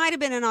think it might have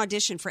been an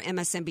audition for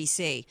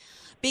MSNBC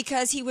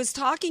because he was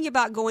talking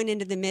about going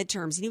into the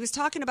midterms, and he was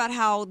talking about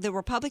how the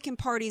Republican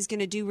Party is going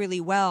to do really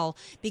well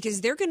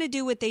because they're going to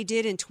do what they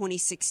did in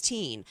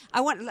 2016.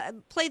 I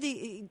want play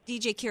the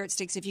DJ Carrot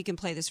Sticks if you can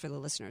play this for the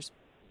listeners.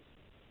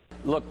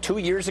 Look, 2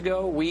 years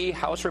ago, we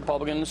House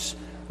Republicans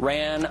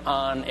ran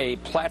on a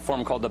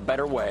platform called The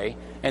Better Way,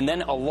 and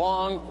then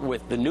along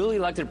with the newly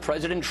elected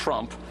President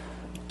Trump,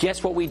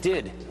 guess what we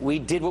did? We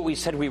did what we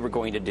said we were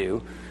going to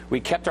do. We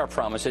kept our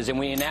promises, and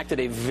we enacted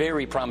a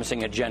very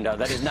promising agenda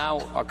that is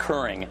now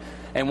occurring.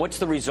 And what's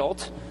the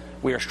result?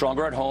 We are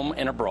stronger at home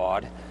and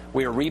abroad.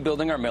 We are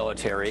rebuilding our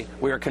military.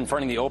 We are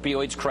confronting the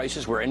opioids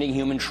crisis. We're ending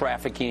human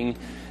trafficking.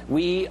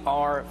 We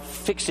are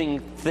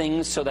fixing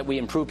things so that we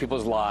improve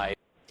people's lives.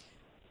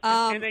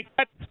 And they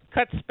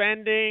cut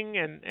spending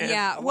and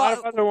a lot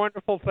of other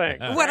wonderful things.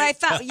 What I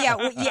found,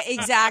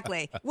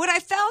 exactly. What I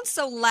found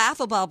so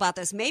laughable about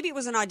this, maybe it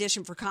was an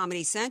audition for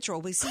Comedy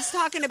Central, because he's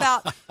talking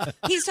about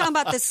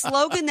the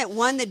slogan that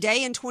won the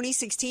day in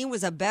 2016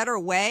 was a better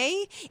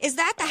way. Is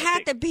that the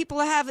hat that people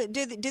have?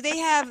 Do they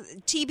have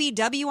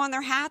TBW on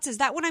their hats? Is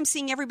that what I'm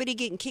seeing everybody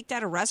getting kicked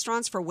out of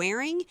restaurants for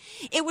wearing?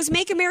 It was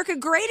Make America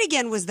Great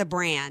Again was the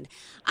brand.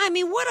 I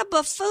mean, what a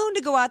buffoon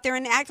to go out there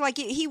and act like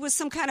he was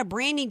some kind of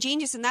branding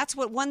genius, and that's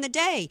what won the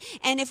day.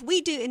 And if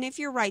we do, and if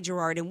you're right,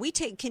 Gerard, and we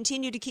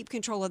continue to keep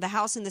control of the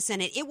House and the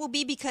Senate, it will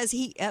be because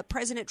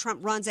President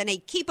Trump runs in a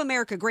Keep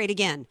America Great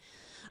Again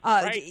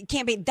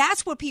campaign.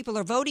 That's what people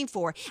are voting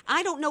for.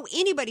 I don't know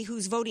anybody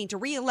who's voting to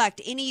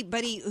reelect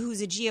anybody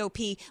who's a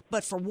GOP,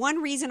 but for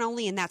one reason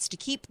only, and that's to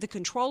keep the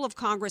control of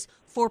Congress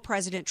for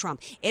President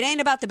Trump. It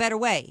ain't about the better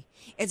way.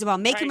 It's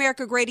about Make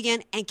America Great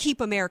Again and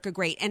Keep America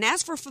Great. And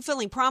as for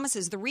fulfilling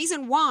promises, the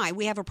reason why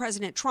we have a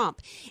President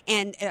Trump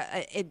and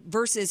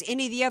versus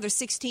any of the other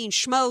 16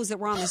 schmoes that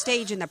were on the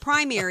stage in the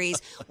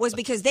primaries was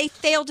because they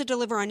failed to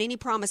deliver on any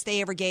promise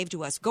they ever gave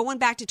to us, going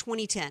back to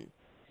 2010.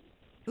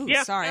 Ooh,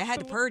 sorry, I had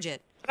to purge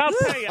it. I'll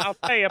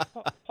tell you,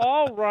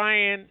 Paul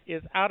Ryan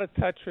is out of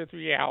touch with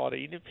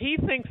reality. And if he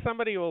thinks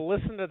somebody will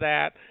listen to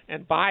that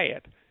and buy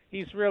it,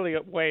 he's really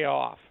way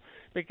off.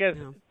 Because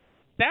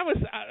that was,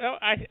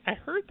 I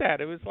heard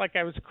that. It was like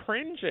I was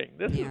cringing.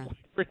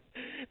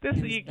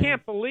 You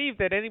can't believe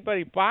that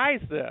anybody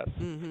buys this.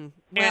 Mm-hmm.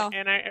 Well,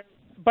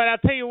 but I'll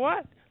tell you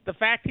what, the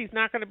fact he's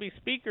not going to be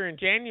Speaker in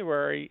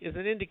January is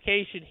an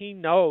indication he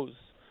knows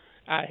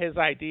his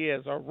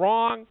ideas are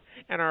wrong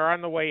and are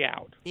on the way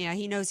out. Yeah,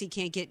 he knows he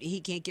can't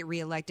get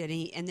reelected,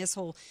 and this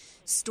whole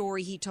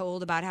story he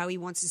told about how he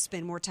wants to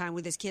spend more time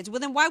with his kids. Well,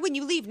 then why wouldn't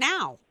you leave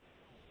now?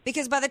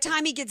 Because by the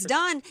time he gets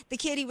done, the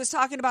kid he was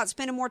talking about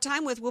spending more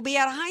time with will be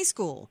out of high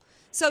school.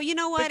 So you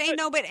know what?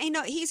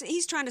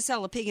 He's trying to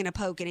sell a pig in a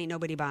poke, and ain't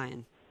nobody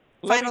buying.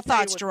 Final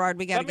thoughts, Gerard.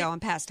 We got to go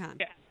and pass time.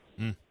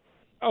 Yeah.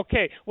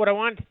 Okay, what I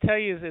wanted to tell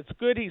you is it's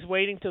good he's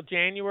waiting till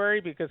January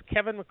because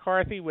Kevin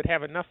McCarthy would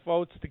have enough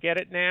votes to get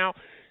it now.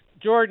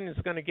 Jordan is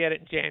going to get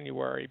it in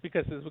January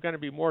because there's going to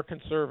be more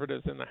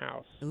conservatives in the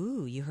House.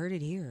 Ooh, you heard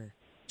it here.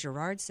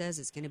 Gerard says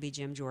it's going to be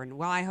Jim Jordan.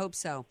 Well, I hope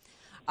so.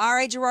 All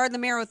right, Gerard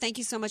Lamero, thank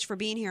you so much for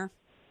being here.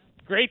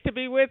 Great to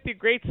be with you.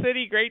 Great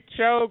city, great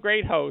show,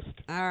 great host.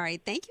 All right,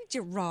 thank you,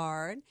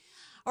 Gerard.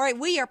 All right,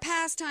 we are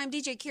past time.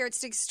 DJ Carrot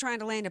Sticks is trying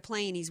to land a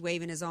plane. He's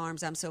waving his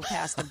arms. I'm so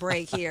past the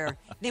break here.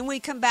 Then we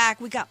come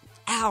back. We got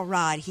Al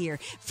Rod here.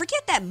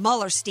 Forget that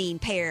Mullerstein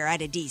pair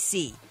out of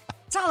D.C.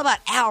 It's all about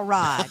Al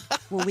Rod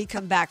when we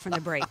come back from the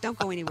break. Don't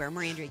go anywhere.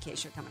 More Andrea Kaye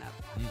Show coming up.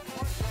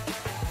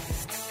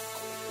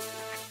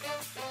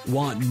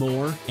 Want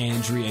more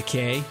Andrea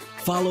Kaye?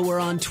 Follow her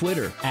on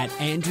Twitter at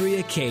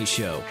Andrea Kaye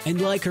Show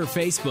and like her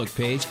Facebook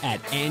page at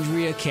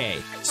Andrea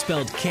Kaye,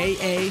 spelled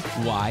Kaye.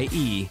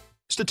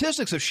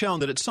 Statistics have shown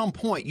that at some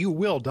point you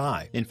will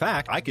die. In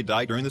fact, I could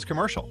die during this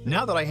commercial.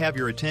 Now that I have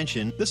your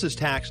attention, this is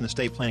tax and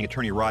estate planning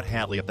attorney Rod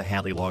Hatley of the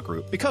Hatley Law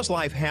Group. Because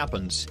life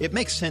happens, it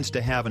makes sense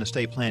to have an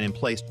estate plan in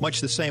place,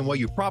 much the same way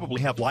you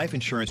probably have life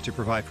insurance to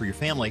provide for your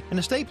family. An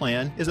estate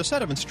plan is a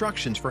set of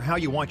instructions for how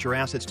you want your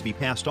assets to be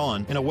passed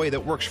on in a way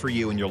that works for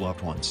you and your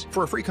loved ones.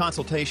 For a free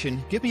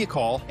consultation, give me a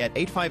call at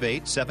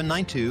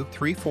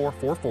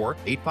 858-792-3444,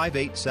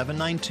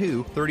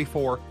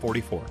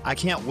 858-792-3444. I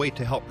can't wait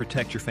to help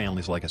protect your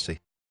family's legacy.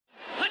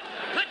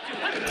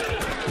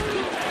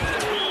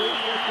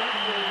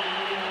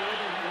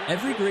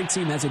 Every great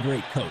team has a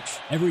great coach.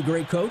 Every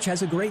great coach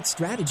has a great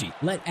strategy.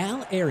 Let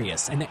Al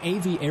Arias and the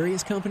AV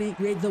Arias Company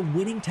create the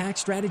winning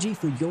tax strategy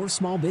for your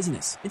small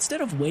business.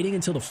 Instead of waiting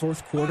until the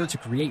fourth quarter to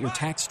create your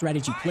tax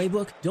strategy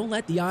playbook, don't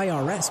let the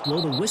IRS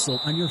blow the whistle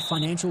on your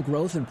financial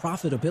growth and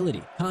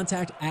profitability.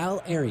 Contact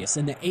Al Arias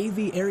and the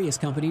AV Arias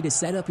Company to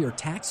set up your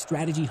tax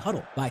strategy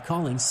huddle by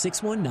calling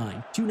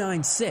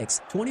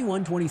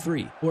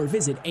 619-296-2123 or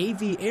visit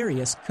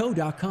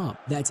avariasco.com.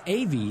 That's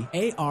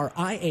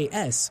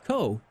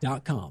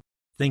avariasco.com.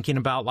 Thinking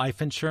about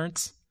life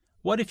insurance?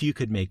 What if you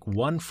could make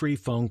one free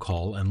phone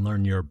call and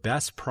learn your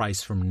best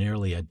price from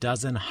nearly a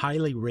dozen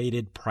highly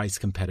rated price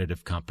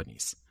competitive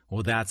companies?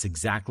 Well, that's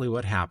exactly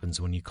what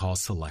happens when you call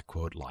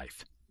SelectQuote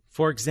Life.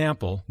 For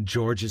example,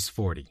 George is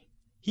 40.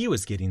 He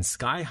was getting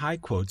sky-high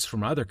quotes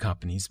from other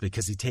companies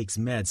because he takes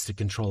meds to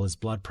control his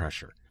blood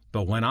pressure.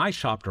 But when I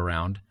shopped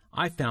around,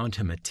 I found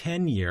him a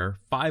 10-year,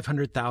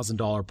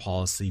 $500,000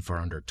 policy for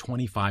under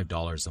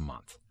 $25 a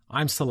month.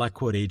 I'm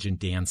SelectQuote agent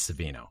Dan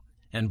Savino.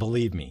 And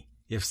believe me,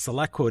 if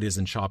SelectQuote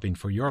isn't shopping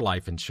for your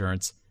life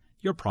insurance,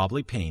 you're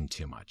probably paying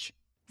too much.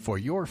 For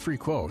your free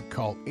quote,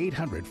 call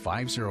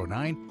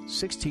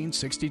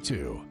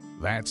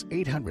 800-509-1662. That's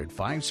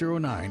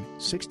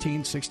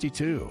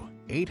 800-509-1662.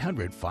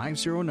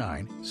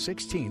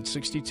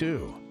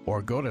 800-509-1662.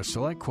 Or go to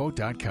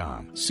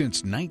SelectQuote.com.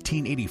 Since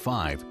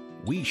 1985,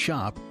 we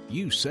shop,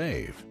 you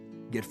save.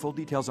 Get full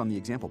details on the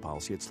example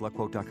policy at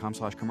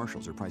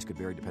SelectQuote.com/commercials. Or price could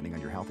vary depending on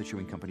your health,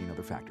 issuing company, and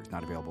other factors.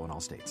 Not available in all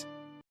states.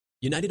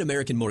 United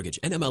American Mortgage,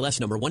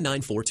 NMLS number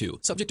 1942.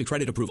 Subject to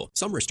credit approval.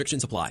 Some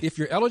restrictions apply. If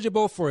you're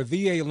eligible for a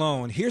VA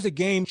loan, here's a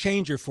game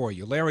changer for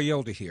you. Larry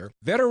Elder here.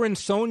 Veteran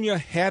Sonia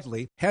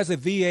Hadley has a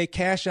VA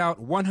cash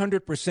out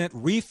 100%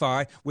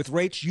 refi with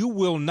rates you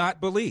will not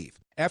believe.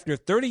 After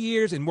 30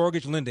 years in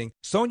mortgage lending,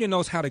 Sonia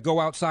knows how to go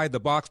outside the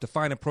box to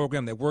find a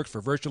program that works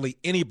for virtually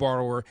any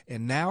borrower,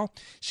 and now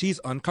she's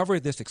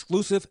uncovered this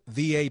exclusive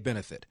VA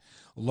benefit.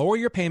 Lower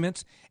your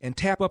payments and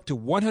tap up to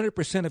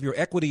 100% of your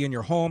equity in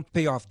your home,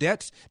 pay off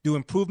debts, do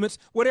improvements,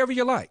 whatever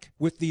you like.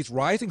 With these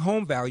rising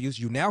home values,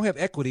 you now have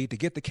equity to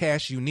get the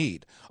cash you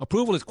need.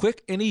 Approval is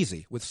quick and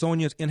easy with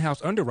Sonia's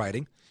in-house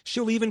underwriting.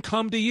 She'll even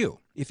come to you.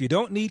 If you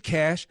don't need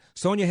cash,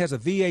 Sonia has a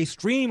VA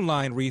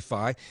Streamline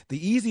Refi,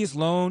 the easiest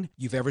loan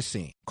you've ever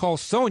seen. Call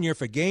Sonia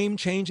for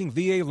game-changing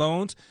VA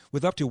loans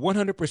with up to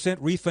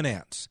 100%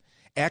 refinance.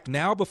 Act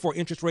now before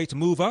interest rates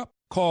move up.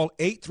 Call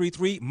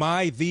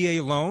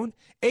 833-MY-VA-LOAN,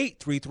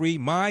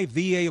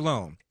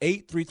 833-MY-VA-LOAN,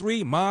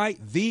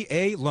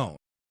 833-MY-VA-LOAN.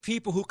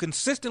 People who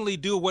consistently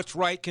do what's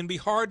right can be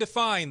hard to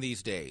find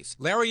these days.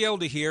 Larry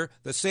Elder here,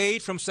 the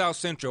sage from South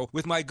Central,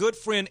 with my good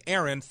friend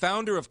Aaron,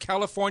 founder of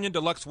California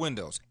Deluxe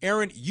Windows.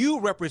 Aaron, you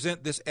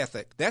represent this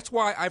ethic. That's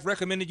why I've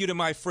recommended you to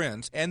my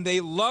friends, and they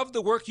love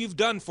the work you've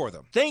done for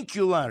them. Thank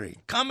you, Larry.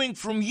 Coming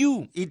from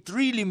you, it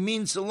really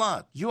means a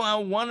lot. You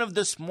are one of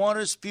the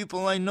smartest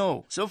people I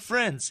know. So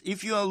friends,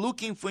 if you are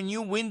looking for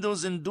new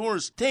windows and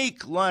doors,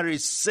 take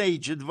Larry's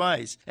sage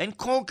advice and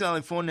call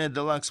California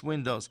Deluxe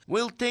Windows.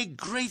 We'll take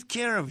great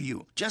care of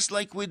you, just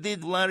like we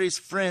did Larry's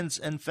friends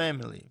and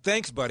family.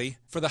 Thanks, buddy.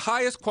 For the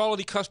highest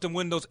quality custom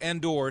windows and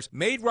doors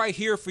made right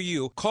here for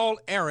you, call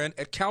Aaron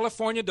at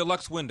California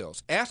Deluxe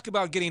Windows. Ask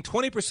about getting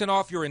 20%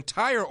 off your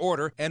entire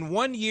order and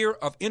 1 year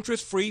of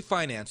interest-free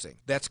financing.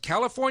 That's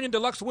California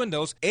Deluxe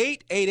Windows,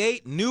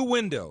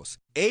 888-NEW-WINDOWS.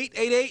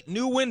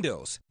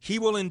 888-NEW-WINDOWS. He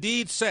will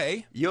indeed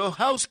say, your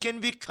house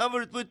can be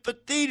covered with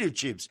potato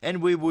chips,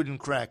 and we wouldn't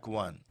crack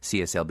one.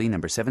 CSLB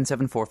number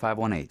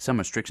 774518. Some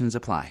restrictions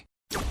apply.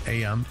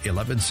 AM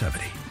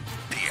 1170.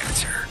 The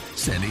Answer,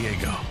 San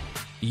Diego.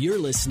 You're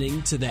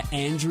listening to The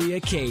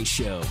Andrea Kaye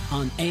Show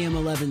on AM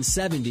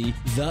 1170,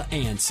 The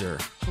Answer.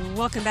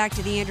 Welcome back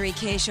to The Andrea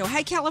Kaye Show.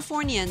 Hi,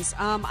 Californians.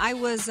 I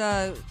was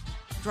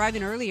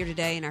driving earlier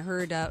today, and I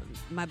heard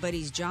my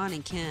buddies John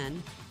and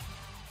Ken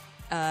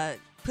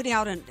putting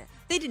out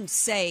they didn't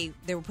say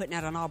they were putting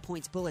out an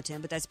all-points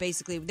bulletin, but that's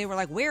basically, they were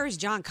like, where is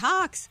John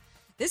Cox?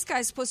 This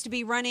guy's supposed to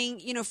be running,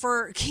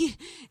 for,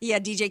 yeah,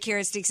 DJ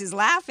Carrot Sticks is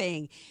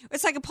laughing.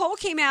 It's like a poll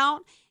came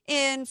out,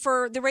 and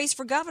for the race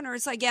for governor,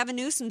 it's like Gavin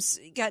Newsom's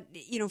got,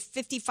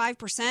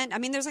 55%. I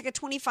mean, there's like a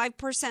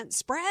 25%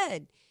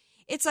 spread.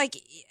 It's like,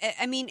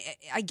 I mean,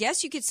 I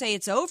guess you could say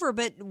it's over,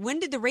 but when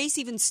did the race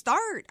even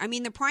start? I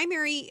mean, the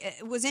primary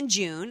was in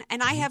June,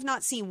 and I have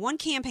not seen one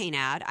campaign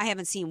ad. I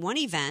haven't seen one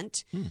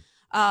event.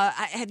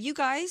 Have you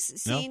guys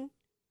seen? No.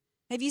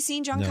 Have you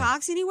seen John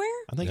Cox anywhere?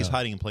 I think he's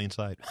hiding in plain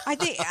sight.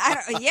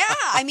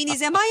 I mean,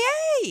 he's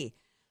MIA.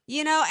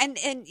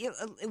 And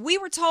we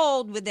were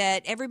told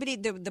that everybody,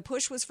 the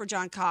push was for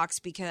John Cox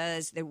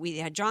because we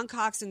had John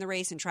Cox in the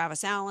race and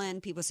Travis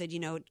Allen. People said,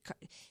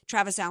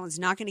 Travis Allen's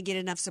not going to get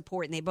enough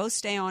support, and they both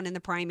stay on in the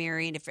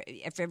primary. And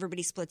if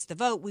everybody splits the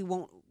vote, we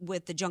won't,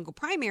 with the jungle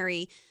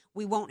primary,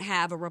 we won't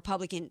have a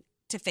Republican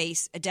to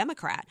face a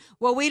Democrat.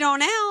 Well, we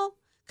don't now,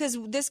 because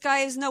this guy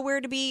is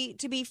nowhere to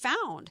be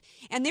found.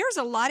 And there's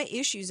a lot of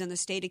issues in the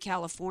state of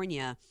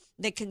California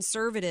that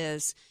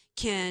conservatives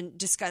can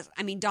discuss.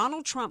 I mean,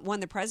 Donald Trump won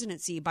the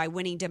presidency by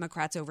winning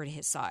Democrats over to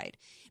his side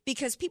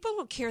because people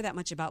don't care that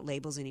much about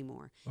labels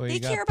anymore. Well, they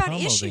care about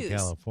issues. In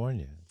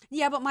California.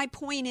 Yeah, but my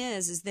point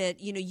is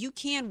that, you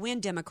can win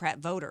Democrat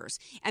voters.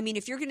 I mean,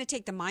 if you're going to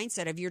take the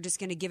mindset of you're just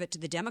going to give it to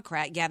the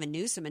Democrat, Gavin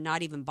Newsom, and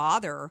not even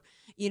bother,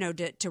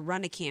 to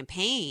run a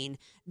campaign,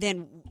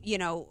 then,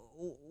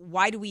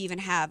 why do we even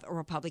have a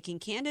Republican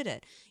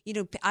candidate?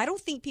 I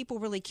don't think people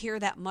really care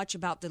that much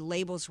about the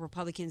labels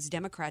Republicans,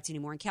 Democrats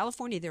anymore. In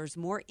California, there's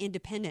more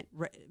independent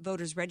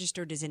voters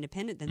registered as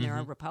independent than there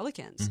are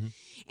Republicans.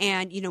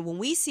 And, when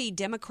we see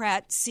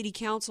Democrat city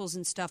councils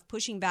and stuff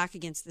pushing back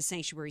against the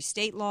sanctuary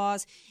state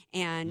laws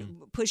and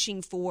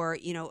pushing for,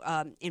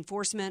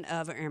 enforcement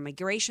of our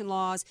immigration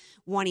laws,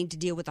 wanting to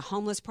deal with the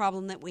homeless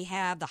problem that we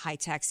have, the high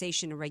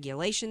taxation and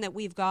regulation that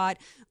we've got,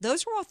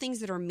 those are all things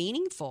that are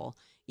meaningful,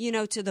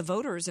 to the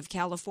voters of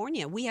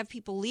California. We have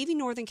people leaving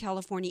Northern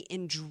California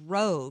in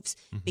droves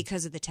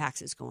because of the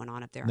taxes going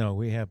on up there. No,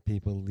 we have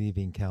people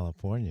leaving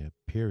California,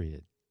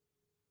 period.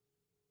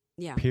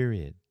 Yeah.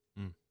 Period.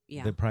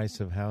 Yeah. The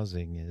price of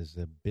housing is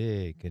a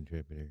big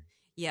contributor.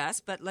 Yes,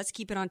 but let's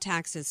keep it on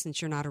taxes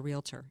since you're not a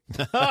realtor.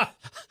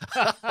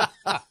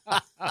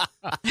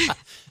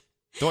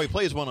 So he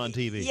plays one on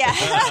TV. Yeah.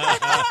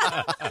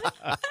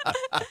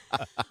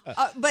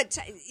 But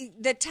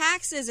the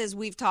taxes, as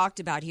we've talked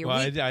about here. Well,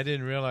 I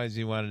didn't realize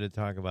you wanted to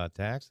talk about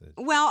taxes.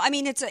 Well, I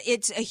mean, it's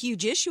a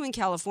huge issue in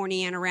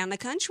California and around the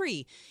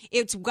country.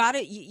 It's got to,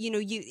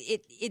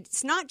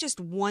 it's not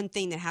just one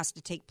thing that has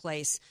to take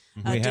place.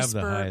 We have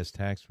the highest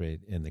tax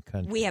rate in the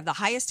country. We have the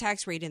highest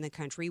tax rate in the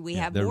country. We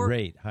have the more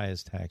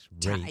highest tax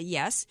rate.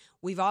 Yes.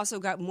 We've also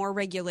got more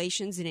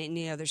regulations than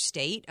any other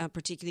state,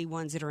 particularly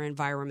ones that are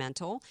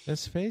environmental.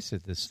 Let's face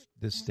it,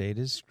 the state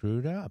is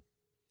screwed up.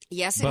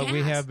 Yes, it has. But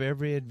we have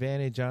every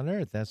advantage on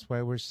earth. That's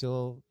why we're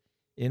still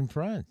in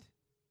front.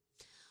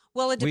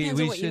 Well, it depends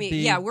on what you mean.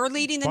 Yeah, we're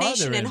leading the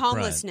nation in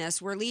homelessness.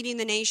 Front. We're leading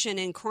the nation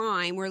in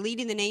crime. We're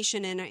leading the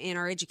nation in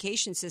our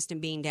education system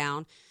being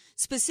down.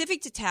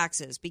 Specific to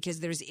taxes,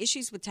 because there's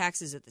issues with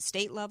taxes at the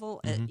state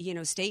level, at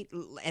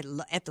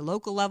the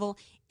local level,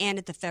 and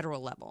at the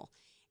federal level.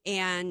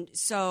 And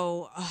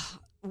so,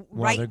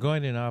 they're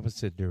going in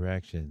opposite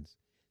directions.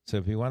 So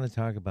if you want to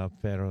talk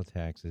about federal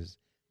taxes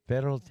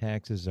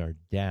are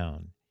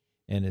down,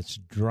 and it's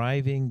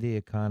driving the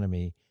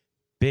economy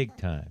big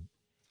time.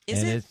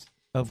 Is it? It's,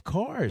 of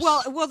course.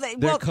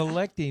 They're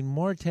collecting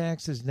more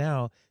taxes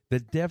now. The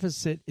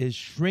deficit is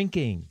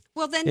shrinking.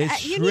 Well, then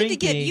you need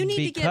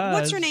to get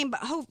what's her name?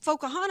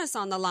 Pocahontas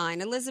on the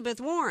line,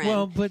 Elizabeth Warren.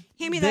 Well, but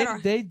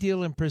they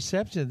deal in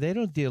perception. They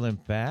don't deal in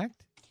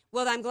fact.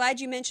 Well, I'm glad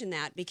you mentioned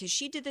that because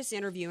she did this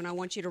interview, and I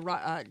want you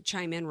to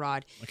chime in,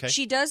 Rod. Okay.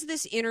 She does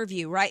this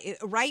interview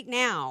right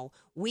now.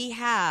 We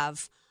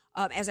have,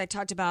 as I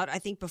talked about, I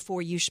think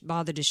before you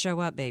bothered to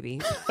show up,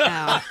 baby.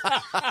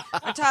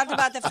 I talked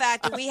about the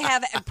fact that we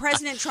have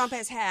President Trump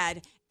has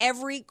had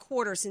every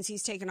quarter since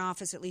he's taken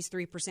office at least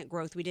 3%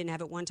 growth. We didn't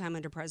have it one time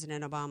under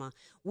President Obama.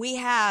 We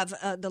have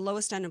the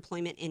lowest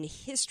unemployment in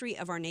history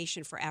of our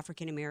nation for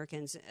African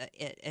Americans,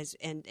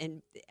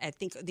 and I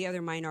think the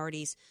other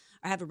minorities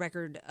have a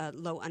record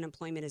low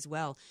unemployment as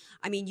well.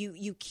 I mean,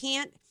 you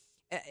can't.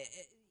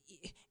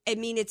 I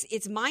mean,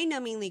 it's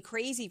mind-numbingly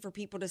crazy for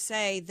people to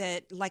say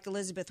that, like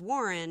Elizabeth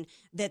Warren,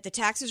 that the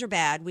taxes are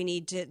bad. We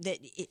need to.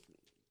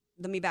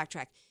 Let me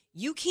backtrack.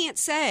 You can't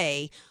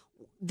say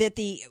that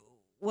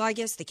well, I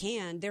guess they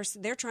can.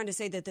 They're trying to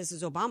say that this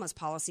is Obama's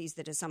policies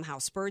that has somehow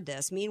spurred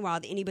this.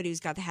 Meanwhile, anybody who's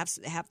got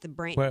half the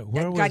brain,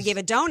 God gave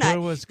a donut. Where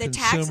was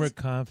consumer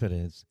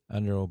confidence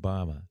under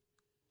Obama?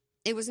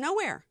 It was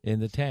nowhere. In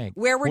the tank.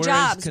 Where were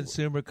jobs? Is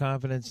consumer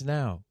confidence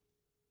now?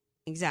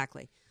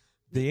 Exactly.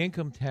 The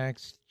income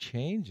tax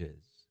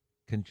changes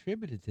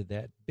contributed to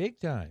that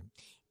big time.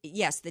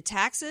 Yes, the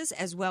taxes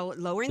as well,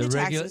 lowering the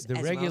taxes. The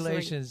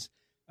regulations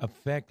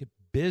affect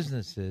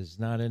businesses,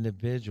 not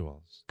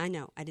individuals. I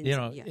know. I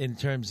didn't. In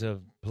terms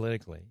of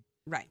politically.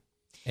 Right.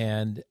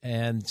 And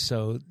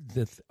so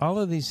all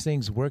of these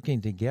things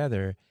working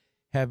together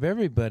have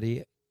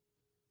everybody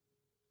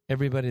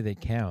everybody that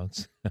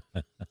counts.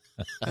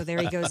 Oh, there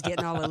he goes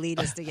getting all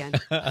elitist again.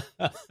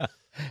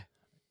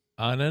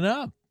 On and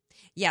up.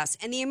 Yes,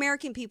 and the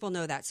American people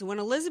know that. So when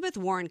Elizabeth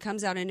Warren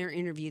comes out in her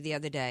interview the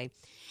other day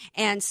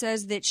and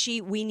says that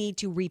we need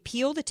to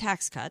repeal the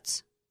tax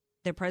cuts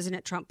that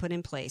President Trump put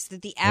in place,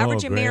 that the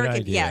average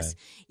American,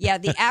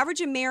 the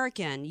average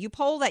American, you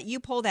poll that,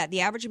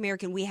 the average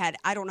American, we had,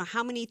 I don't know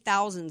how many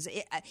thousands,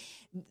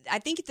 I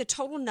think the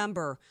total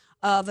number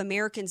of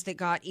Americans that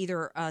got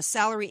either a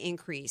salary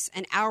increase,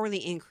 an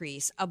hourly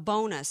increase, a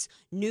bonus,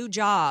 new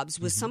jobs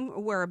was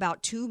somewhere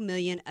about 2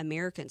 million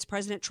Americans.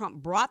 President Trump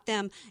brought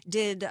them,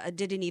 did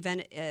an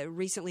event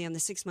recently on the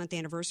 6-month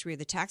anniversary of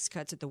the tax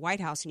cuts at the White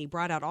House, and he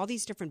brought out all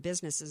these different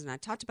businesses, and I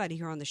talked about it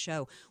here on the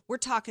show. We're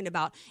talking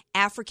about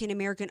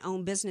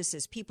African-American-owned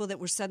businesses, people that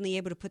were suddenly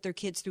able to put their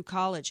kids through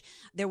college.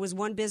 There was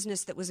one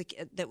business that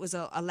was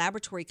a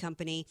laboratory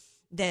company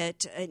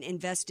that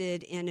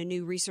invested in a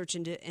new research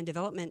and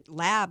development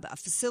lab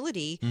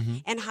facility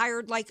and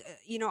hired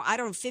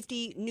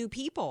 50 new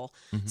people.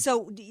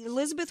 So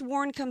Elizabeth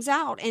Warren comes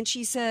out and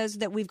she says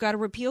that we've got to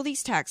repeal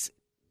these tax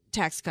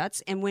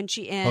cuts and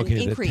increase.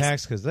 The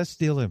tax cuts. Let's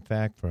deal in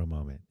fact for a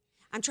moment.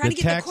 I'm trying to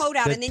get the quote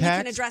out and then you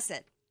can address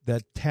it.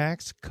 The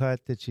tax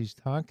cut that she's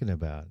talking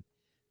about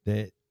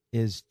that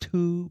is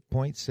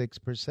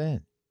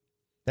 2.6%.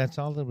 That's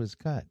all that was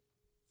cut.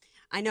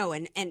 I know,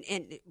 and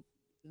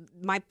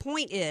my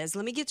point is,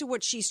 let me get to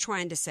what she's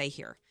trying to say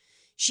here.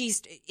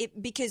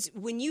 Because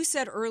when you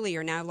said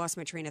earlier, now I lost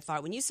my train of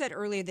thought, when you said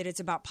earlier that it's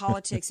about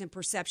politics and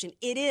perception,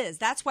 it is.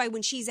 That's why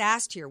when she's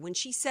asked here, when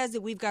she says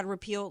that we've got to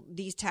repeal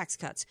these tax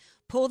cuts,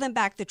 pull them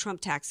back, the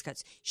Trump tax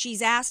cuts,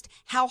 she's asked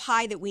how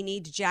high that we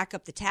need to jack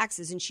up the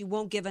taxes, and she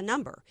won't give a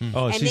number.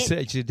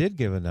 She did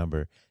give a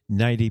number,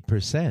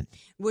 90%.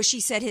 Well, she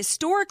said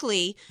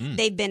historically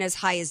they've been as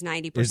high as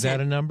 90%. Is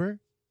that a number?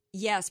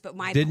 Yes, but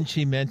Didn't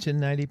she mention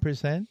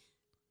 90%?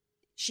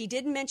 She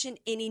didn't mention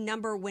any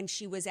number when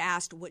she was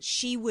asked what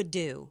she would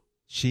do.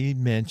 She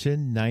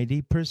mentioned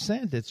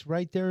 90%. It's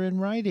right there in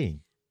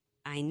writing.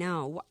 I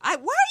know. Why are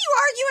you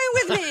arguing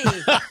with me?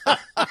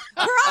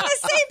 We're on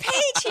the same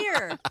page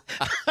here.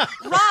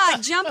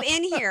 Rod, jump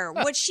in here.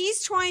 What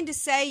she's trying to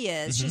say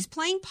is she's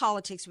playing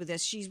politics with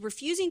this. She's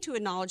refusing to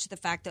acknowledge the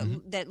fact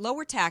that, that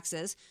lower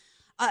taxes,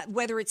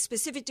 whether it's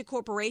specific to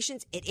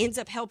corporations, it ends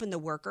up helping the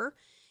worker.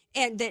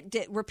 And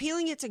that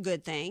repealing it's a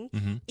good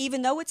thing,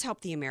 even though it's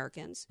helped the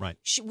Americans. Right.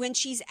 When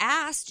she's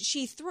asked,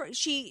 she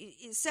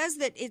says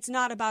that it's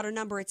not about a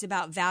number, it's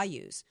about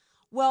values.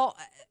 Well,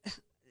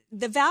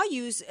 the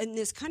values in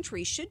this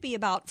country should be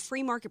about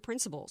free market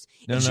principles.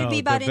 It should be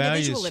about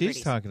individual liberties.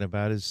 She's talking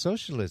about is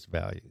socialist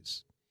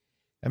values.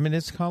 I mean,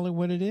 let's call it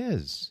what it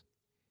is.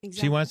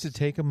 Exactly. She wants to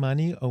take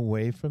money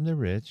away from the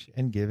rich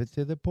and give it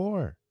to the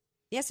poor.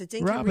 Yes, it's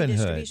income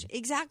redistribution.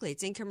 Exactly,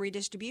 it's income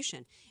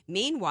redistribution.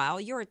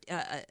 Meanwhile, you're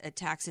a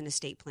tax and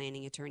estate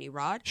planning attorney,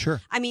 Rod. Sure.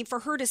 I mean,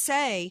 for her to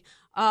say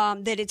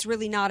that it's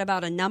really not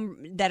about a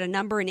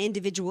number, an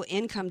individual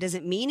income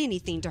doesn't mean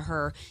anything to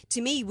her.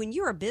 To me, when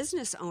you're a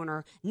business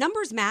owner,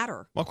 numbers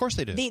matter. Well, of course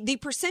they do. The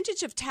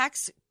percentage of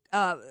tax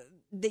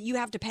that you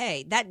have to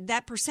pay,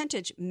 that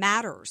percentage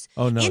matters.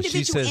 Oh, no,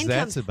 individual she says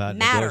that's about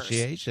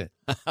negotiation.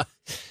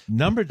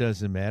 Number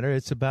doesn't matter.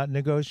 It's about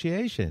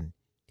negotiation.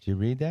 Did you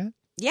read that?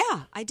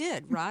 Yeah, I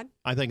did, Rod.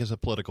 I think it's a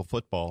political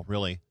football,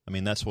 really. I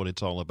mean, that's what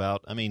it's all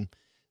about. I mean,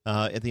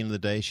 at the end of the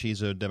day,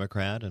 she's a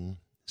Democrat, and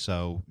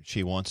so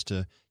she wants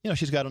to,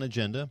 she's got an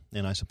agenda,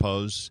 and I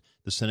suppose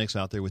the cynics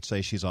out there would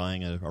say she's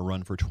eyeing a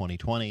run for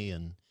 2020,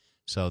 and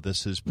so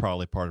this is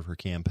probably part of her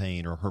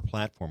campaign or her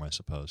platform, I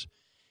suppose.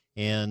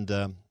 And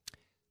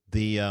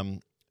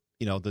the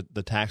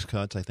tax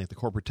cuts, I think the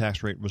corporate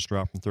tax rate was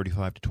dropped from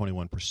 35 to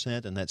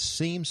 21%, and that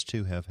seems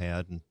to have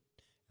had, and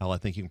Al, I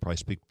think you can probably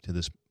speak to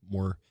this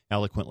more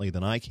eloquently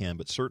than I can,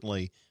 but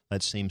certainly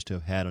that seems to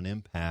have had an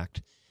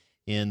impact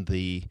in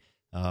the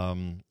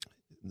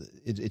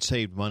it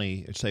saved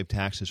money, it saved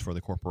taxes for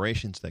the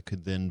corporations that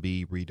could then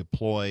be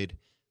redeployed.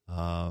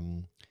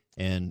 And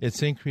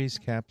it's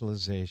increased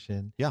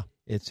capitalization. Yeah.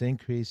 It's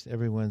increased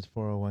everyone's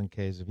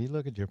 401ks. If you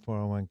look at your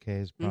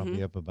 401ks,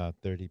 probably up about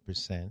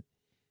 30%.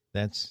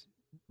 That's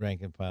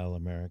rank and file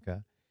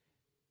America,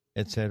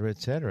 et cetera, et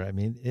cetera. I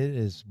mean, it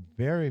is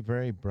very,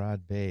 very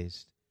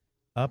broad-based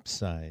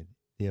upside,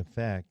 the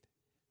effect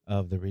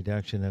of the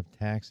reduction of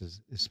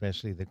taxes,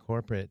 especially the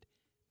corporate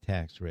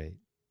tax rate.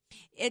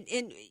 And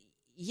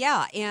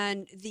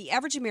the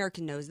average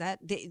American knows that.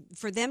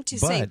 For them to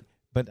say...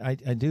 But I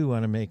do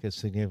want to make a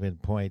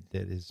significant point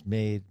that is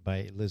made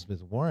by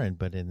Elizabeth Warren,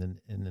 but in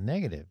the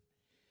negative.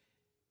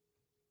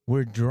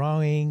 We're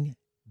drawing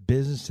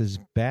businesses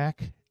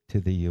back to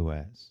the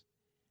U.S.,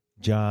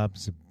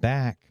 jobs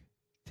back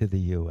to the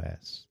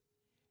U.S.,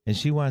 and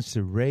she wants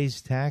to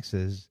raise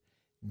taxes.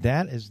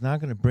 That is not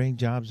going to bring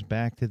jobs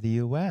back to the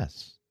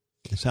U.S.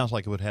 It sounds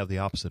like it would have the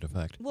opposite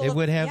effect. Well, it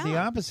would have the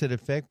opposite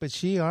effect, but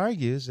she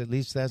argues, at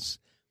least that's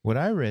what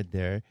I read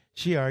there,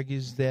 she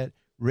argues that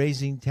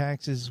raising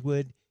taxes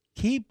would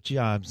keep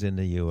jobs in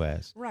the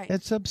U.S. Right.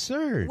 It's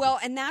absurd. Well,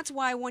 and that's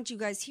why I want you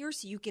guys here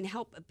so you can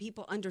help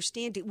people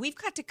understand it. We've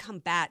got to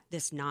combat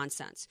this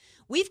nonsense.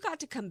 We've got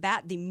to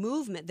combat the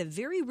movement, the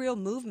very real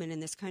movement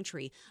in this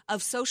country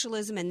of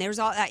socialism. And there's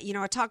all that,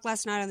 I talked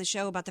last night on the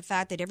show about the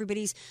fact that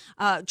everybody's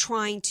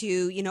trying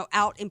to,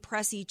 out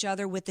impress each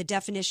other with the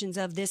definitions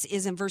of this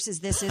ism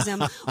versus this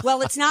ism.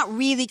 Well, it's not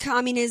really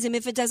communism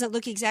if it doesn't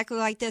look exactly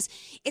like this.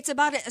 It's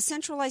about a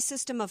centralized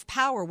system of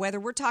power, whether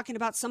we're talking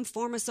about some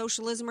form of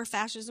socialism or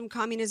fascism,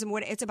 communism,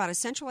 it's about a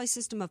centralized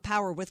system of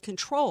power with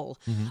control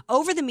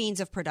over the means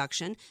of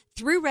production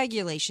through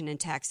regulation and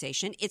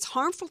taxation. It's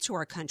harmful to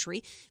our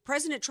country.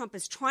 President Trump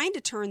is trying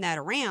to turn that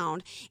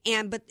around,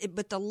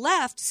 but the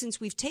left, since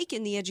we've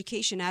taken the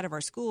education out of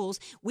our schools,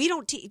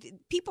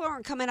 people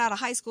aren't coming out of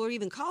high school or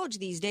even college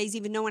these days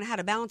even knowing how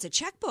to balance a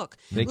checkbook,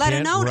 let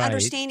alone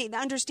understanding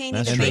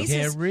the basis. They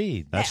can't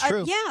read. That's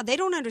true. Yeah, they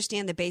don't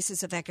understand the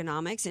basis of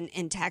economics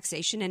and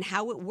taxation and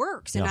how it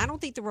works. And I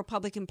don't think the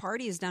Republican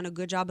Party has done a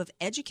good job of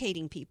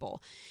educating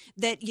people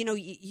that,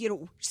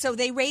 so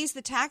they raise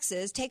the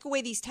taxes, take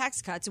away these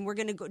tax cuts, and we're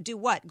going to do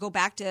what? Go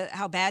back to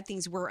how bad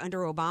things were under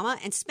Obama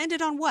and spend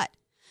it on what?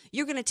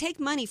 You're going to take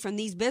money from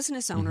these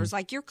business owners,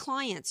 like your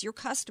clients, your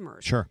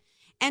customers. Sure.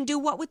 And do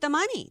what with the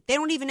money? They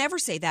don't even ever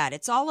say that.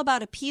 It's all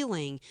about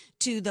appealing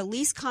to the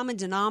least common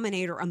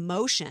denominator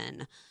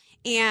emotion.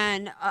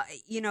 And,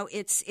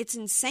 it's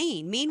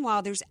insane.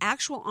 Meanwhile, there's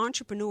actual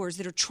entrepreneurs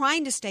that are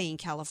trying to stay in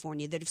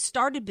California, that have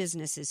started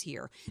businesses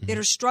here, that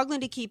are struggling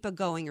to keep it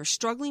going or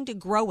struggling to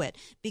grow it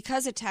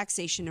because of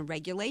taxation and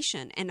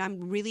regulation. And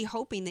I'm really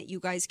hoping that you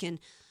guys can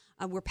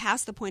we're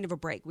past the point of a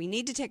break. We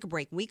need to take a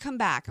break. When we come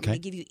back, I'm going to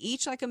give you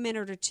each like a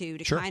minute or two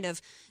to kind of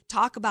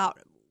talk about,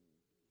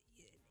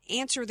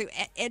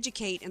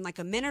 educate in like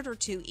a minute or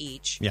two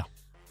each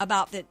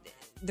about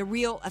the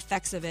real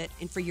effects of it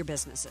and for your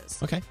businesses.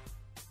 Okay.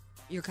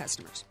 Your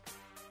customers.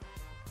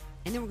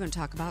 And then we're going to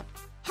talk about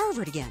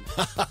Harvard again.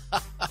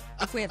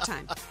 If we have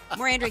time.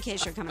 More Andrea Kaye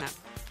Show coming up.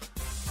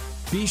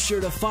 Be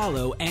sure to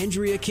follow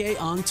Andrea Kaye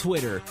on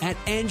Twitter at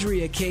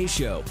Andrea Kaye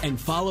Show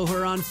and follow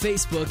her on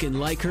Facebook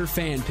and like her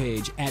fan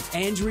page at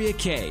Andrea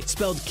Kaye,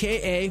 spelled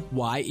Kaye.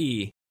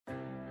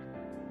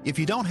 If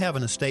you don't have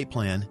an estate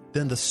plan,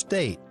 then the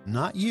state,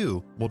 not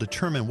you, will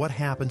determine what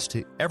happens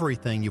to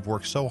everything you've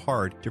worked so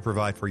hard to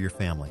provide for your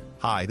family.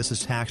 Hi, this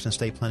is tax and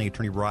estate planning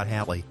attorney Rod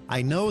Hatley.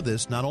 I know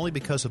this not only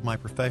because of my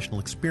professional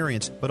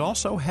experience, but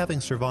also having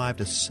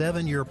survived a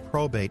 7-year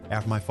probate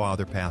after my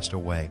father passed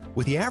away.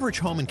 With the average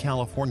home in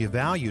California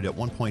valued at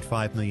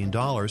 $1.5 million,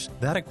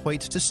 that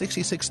equates to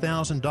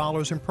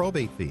 $66,000 in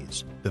probate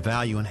fees. The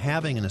value in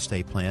having an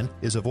estate plan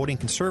is avoiding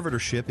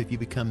conservatorship if you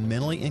become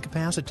mentally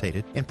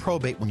incapacitated and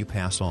probate when you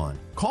pass on.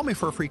 Call me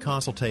for a free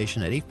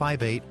consultation at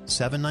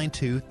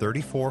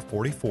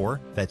 858-792-3444.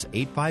 That's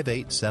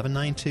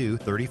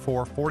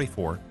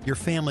 858-792-3444. Your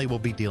family will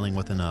be dealing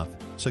with enough.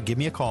 So give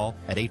me a call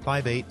at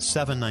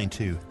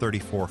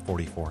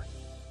 858-792-3444.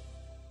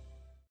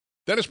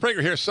 Dennis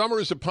Prager here.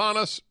 Summer is upon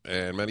us,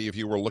 and many of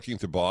you are looking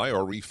to buy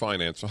or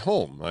refinance a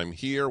home. I'm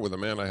here with a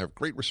man I have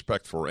great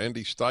respect for,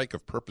 Andy Steich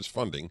of Purpose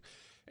Funding.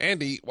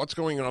 Andy, what's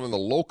going on in the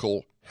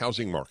local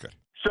housing market?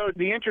 So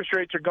the interest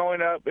rates are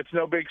going up. It's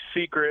no big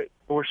secret.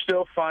 We're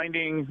still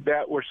finding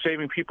that we're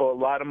saving people a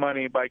lot of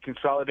money by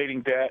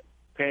consolidating debt,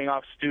 paying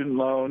off student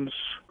loans,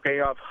 paying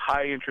off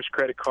high-interest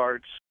credit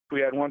cards. We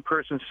had one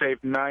person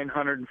save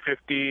 $950,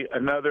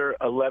 another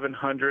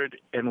 $1,100,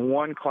 and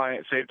one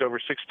client saved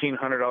over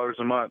 $1,600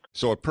 a month.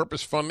 So at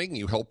Purpose Funding,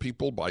 you help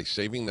people by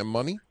saving them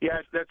money?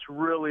 Yes, that's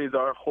really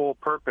our whole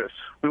purpose.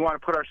 We want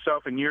to put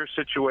ourselves in your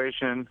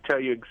situation, tell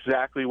you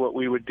exactly what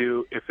we would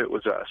do if it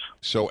was us.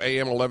 So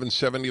AM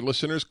 1170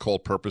 listeners, call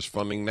Purpose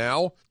Funding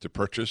now to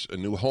purchase a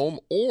new home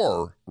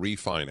or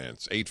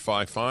refinance.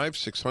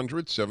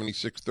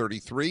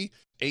 855-600-7633,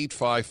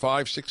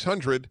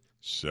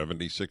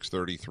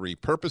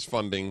 855-600-7633. Purpose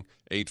Funding,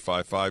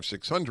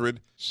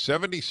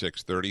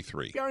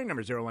 855-600-7633. PRA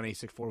number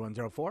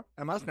 018641104,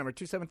 MLS number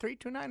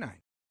 273299.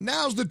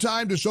 Now's the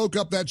time to soak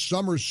up that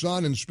summer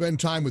sun and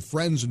spend time with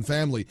friends and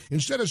family.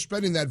 Instead of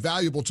spending that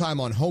valuable time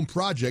on home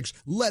projects,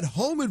 let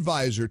Home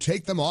Advisor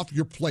take them off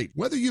your plate.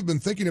 Whether you've been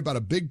thinking about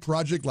a big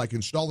project like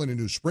installing a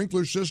new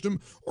sprinkler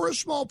system or a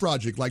small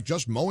project like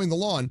just mowing the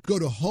lawn, go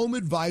to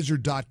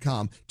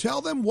HomeAdvisor.com.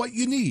 Tell them what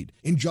you need.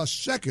 In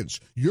just seconds,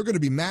 you're going to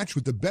be matched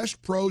with the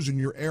best pros in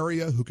your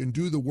area who can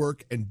do the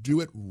work and do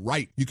it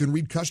right. You can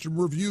read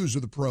customer reviews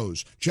of the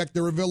pros, check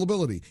their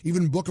availability,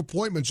 even book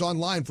appointments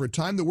online for a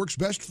time that works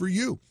best for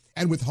you.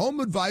 And with Home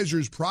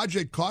Advisor's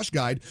Project Cost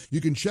Guide, you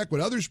can check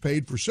what others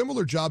paid for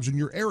similar jobs in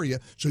your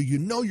area so you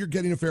know you're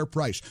getting a fair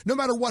price. No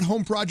matter what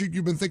home project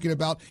you've been thinking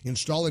about,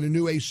 installing a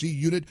new AC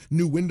unit,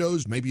 new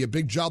windows, maybe a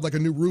big job like a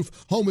new roof,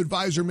 Home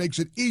Advisor makes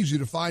it easy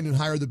to find and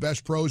hire the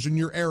best pros in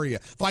your area.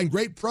 Find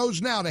great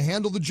pros now to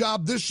handle the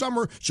job this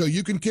summer so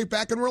you can kick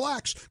back and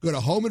relax. Go to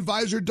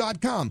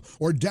HomeAdvisor.com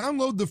or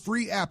download the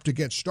free app to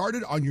get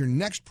started on your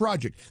next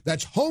project.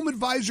 That's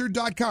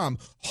HomeAdvisor.com.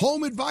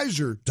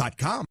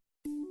 HomeAdvisor.com.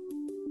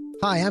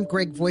 Hi, I'm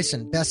Greg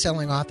Voisin,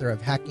 best-selling author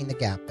of Hacking the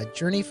Gap, a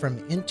journey from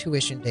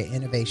intuition to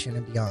innovation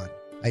and beyond.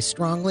 I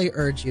strongly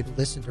urge you to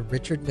listen to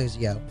Richard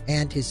Muzio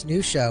and his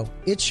new show,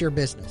 It's Your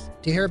Business,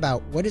 to hear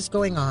about what is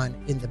going on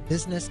in the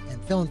business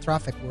and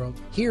philanthropic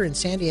world here in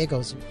San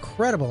Diego's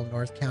incredible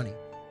North County.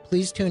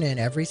 Please tune in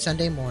every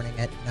Sunday morning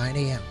at 9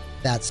 a.m.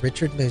 That's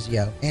Richard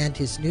Muzio and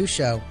his new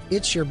show,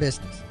 It's Your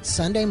Business,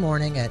 Sunday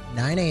morning at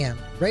 9 a.m.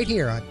 right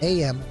here on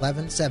AM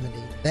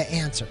 1170, The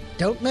Answer.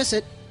 Don't miss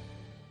it.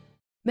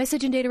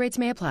 Message and data rates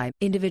may apply.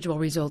 Individual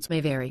results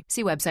may vary.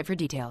 See website for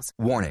details.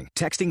 Warning,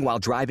 texting while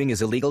driving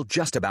is illegal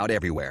just about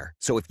everywhere.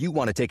 So if you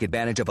want to take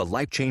advantage of a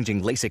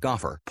life-changing LASIK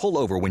offer, pull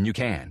over when you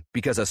can,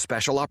 because a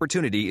special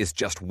opportunity is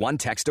just one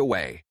text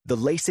away. The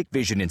LASIK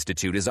Vision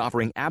Institute is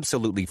offering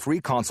absolutely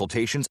free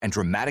consultations and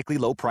dramatically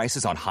low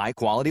prices on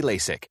high-quality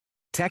LASIK.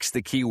 Text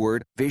the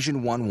keyword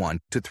VISION11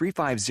 to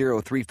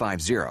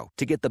 350350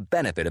 to get the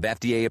benefit of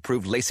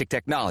FDA-approved LASIK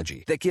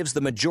technology that gives the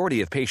majority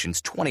of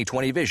patients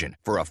 20/20 vision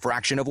for a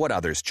fraction of what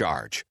others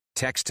charge.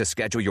 Text to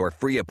schedule your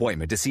free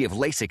appointment to see if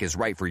LASIK is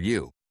right for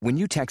you. When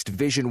you text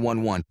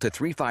VISION11 to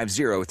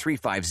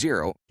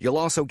 350350, you'll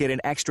also get an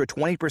extra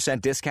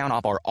 20% discount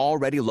off our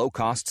already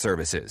low-cost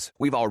services.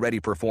 We've already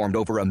performed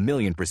over 1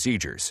 million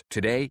procedures.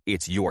 Today,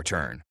 it's your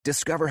turn.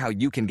 Discover how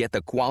you can get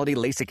the quality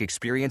LASIK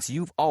experience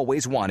you've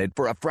always wanted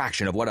for a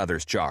fraction of what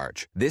others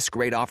charge. This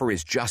great offer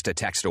is just a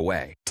text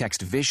away.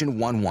 Text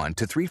VISION11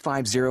 to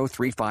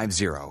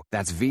 350350.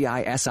 That's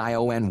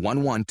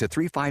VISION11 to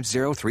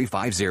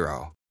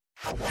 350350.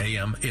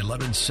 AM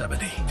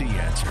 1170, The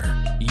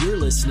Answer. You're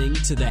listening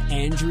to The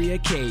Andrea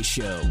Kaye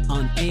Show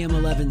on AM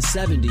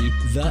 1170,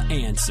 The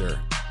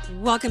Answer.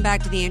 Welcome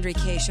back to The Andrea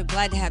Kaye Show.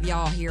 Glad to have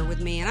y'all here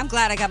with me. And I'm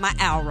glad I got my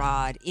owl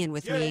rod in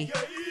with me.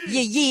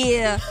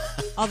 Yeah.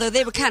 Although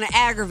they were kind of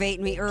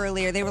aggravating me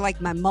earlier. They were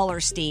like my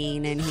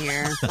Mullerstein in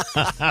here.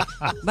 But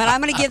I'm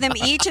going to give them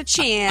each a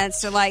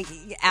chance. So, like,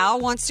 Al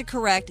wants to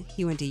correct.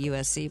 He went to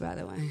USC, by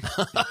the way.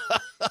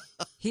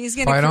 He's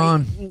going to fight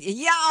on.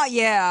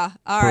 Yeah.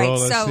 All right.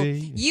 So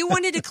see. you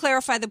wanted to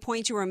clarify the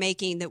point you were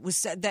making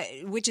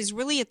which is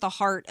really at the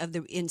heart of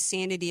the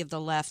insanity of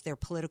the left, their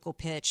political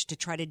pitch to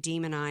try to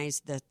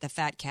demonize the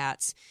fat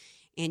cats.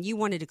 And you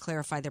wanted to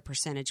clarify the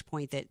percentage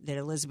point that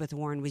Elizabeth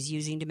Warren was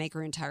using to make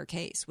her entire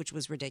case, which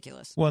was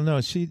ridiculous. Well,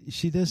 no, she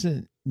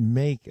doesn't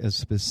make a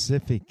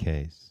specific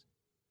case.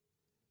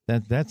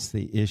 That's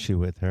the issue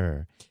with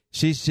her.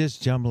 She's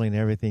just jumbling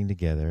everything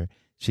together.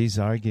 She's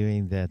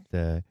arguing that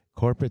the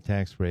corporate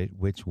tax rate,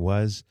 which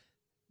was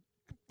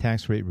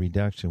tax rate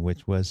reduction,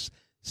 which was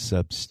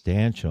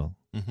substantial,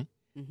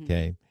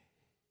 okay,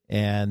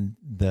 and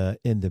the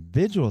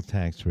individual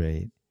tax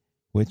rate,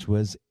 which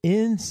was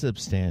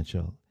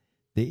insubstantial.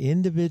 The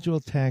individual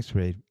tax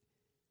rate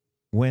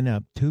went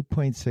up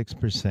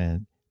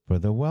 2.6% for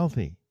the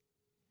wealthy.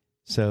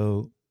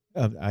 So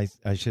I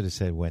should have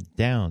said went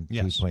down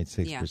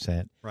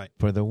 2.6%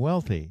 for the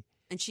wealthy.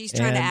 And she's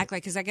trying to act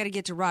like, because I got to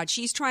get to Rod,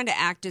 she's trying to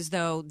act as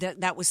though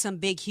that was some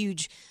big,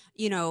 huge,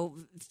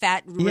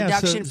 fat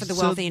reduction for the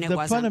wealthy, and it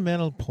wasn't. The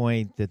fundamental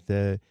point that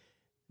the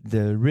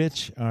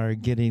rich are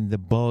getting the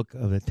bulk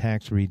of the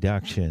tax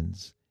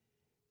reductions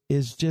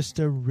is just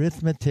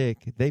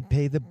arithmetic. They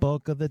pay the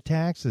bulk of the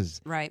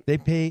taxes. Right. They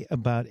pay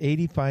about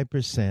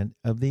 85%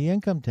 of the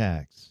income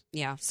tax.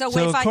 Yeah. So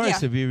of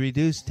course, if you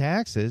reduce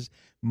taxes,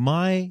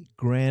 my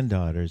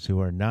granddaughters who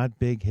are not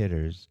big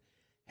hitters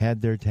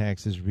had their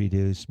taxes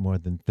reduced more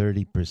than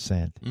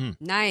 30%.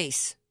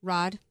 Nice.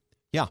 Rod?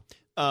 Yeah.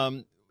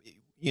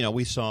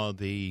 We saw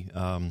the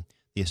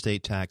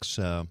estate tax,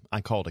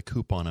 I call it a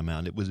coupon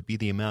amount. It would be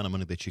the amount of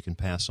money that you can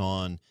pass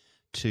on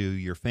to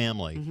your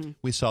family. Mm-hmm.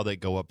 We saw that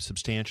go up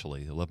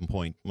substantially, call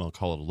it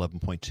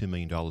 $11.2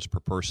 million per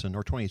person,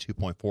 or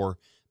 $22.4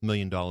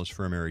 million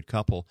for a married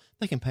couple.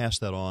 They can pass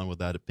that on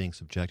without it being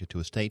subjected to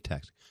estate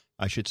tax.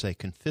 I should say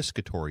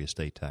confiscatory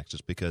estate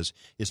taxes, because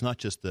it's not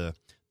just the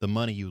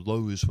money you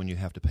lose when you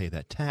have to pay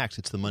that tax,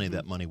 it's the money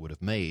that money would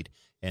have made,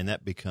 and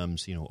that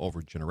becomes,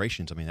 over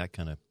generations. I mean,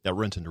 that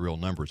runs into real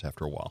numbers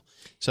after a while.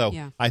 So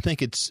I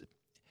think it's,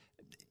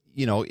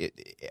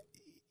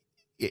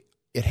 it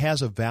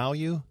has a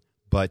value,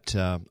 but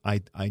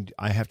I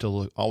have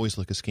to always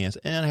look askance,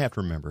 and I have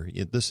to remember,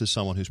 this is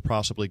someone who's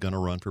possibly going to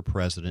run for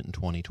president in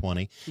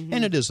 2020,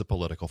 and it is a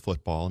political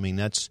football. I mean,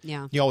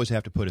 you always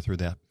have to put it through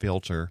that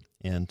filter,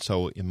 and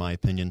so, in my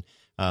opinion,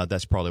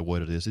 that's probably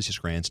what it is. It's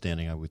just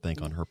grandstanding, I would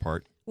think, on her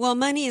part. Well,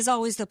 money is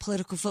always the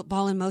political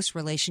football in most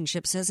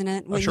relationships, isn't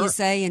it? When you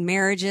say in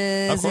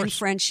marriages and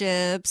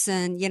friendships,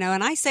 and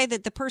and I say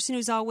that the person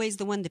who's always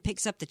the one that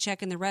picks up the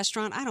check in the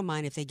restaurant, I don't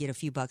mind if they get a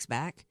few bucks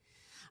back.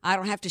 I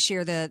don't have to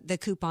share the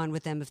coupon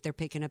with them if they're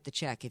picking up the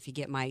check, if you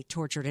get my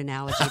tortured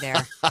analogy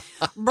there.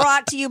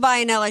 Brought to you by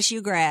an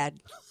LSU grad.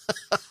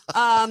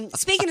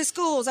 Speaking of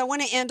schools, I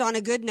want to end on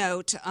a good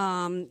note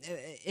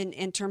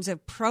in terms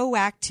of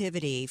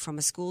proactivity from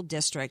a school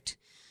district,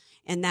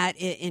 and that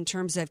in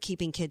terms of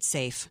keeping kids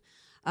safe.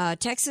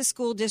 Texas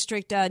School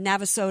District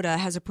Navasota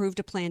has approved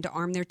a plan to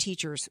arm their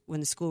teachers when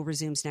the school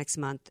resumes next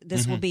month.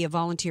 This will be a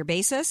volunteer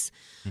basis.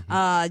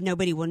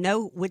 Nobody will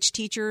know which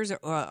teachers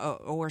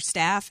or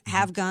staff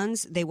have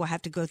guns. They will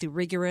have to go through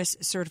rigorous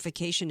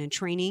certification and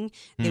training.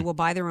 They will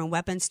buy their own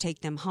weapons,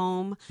 take them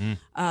home.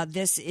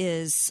 This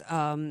is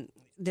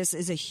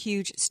a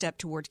huge step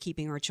toward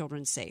keeping our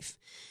children safe.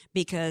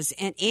 Because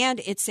and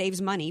it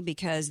saves money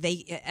because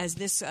they, as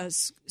this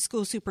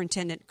school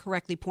superintendent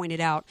correctly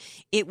pointed out,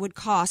 it would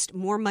cost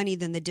more money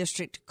than the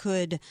district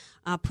could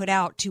put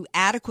out to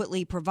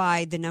adequately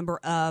provide the number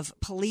of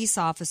police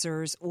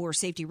officers or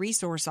safety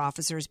resource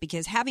officers,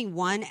 because having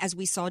one, as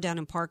we saw down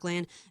in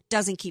Parkland,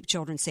 doesn't keep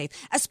children safe,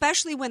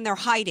 especially when they're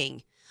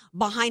hiding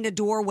behind a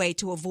doorway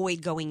to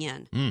avoid going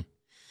in.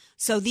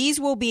 So these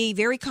will be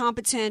very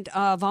competent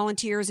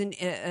volunteers and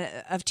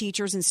of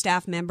teachers and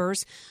staff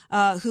members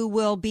who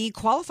will be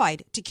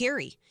qualified to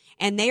carry,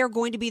 and they are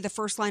going to be the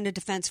first line of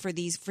defense for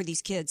these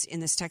kids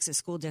in this Texas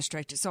school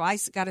district. So I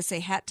got to say,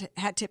 hat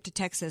tip to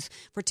Texas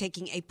for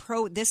taking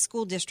this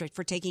school district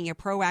for taking a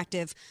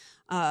proactive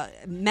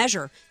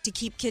measure to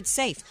keep kids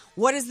safe.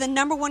 What is the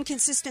number one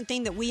consistent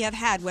thing that we have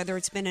had, whether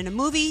it's been in a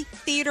movie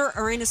theater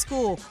or in a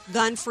school?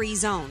 Gun-free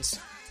zones.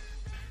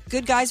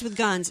 Good guys with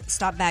guns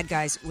stop bad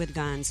guys with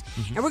guns.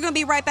 And we're going to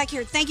be right back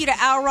here. Thank you to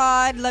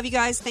Alrod. Love you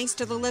guys. Thanks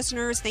to the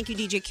listeners. Thank you,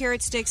 DJ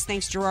Carrot Sticks.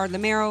 Thanks, Gerard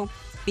Lamero.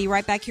 Be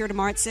right back here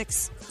tomorrow at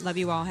 6. Love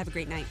you all. Have a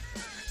great night.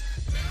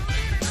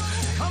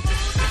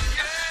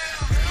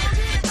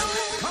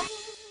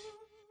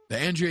 The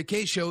Andrea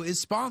Kaye Show is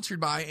sponsored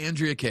by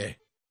Andrea Kaye.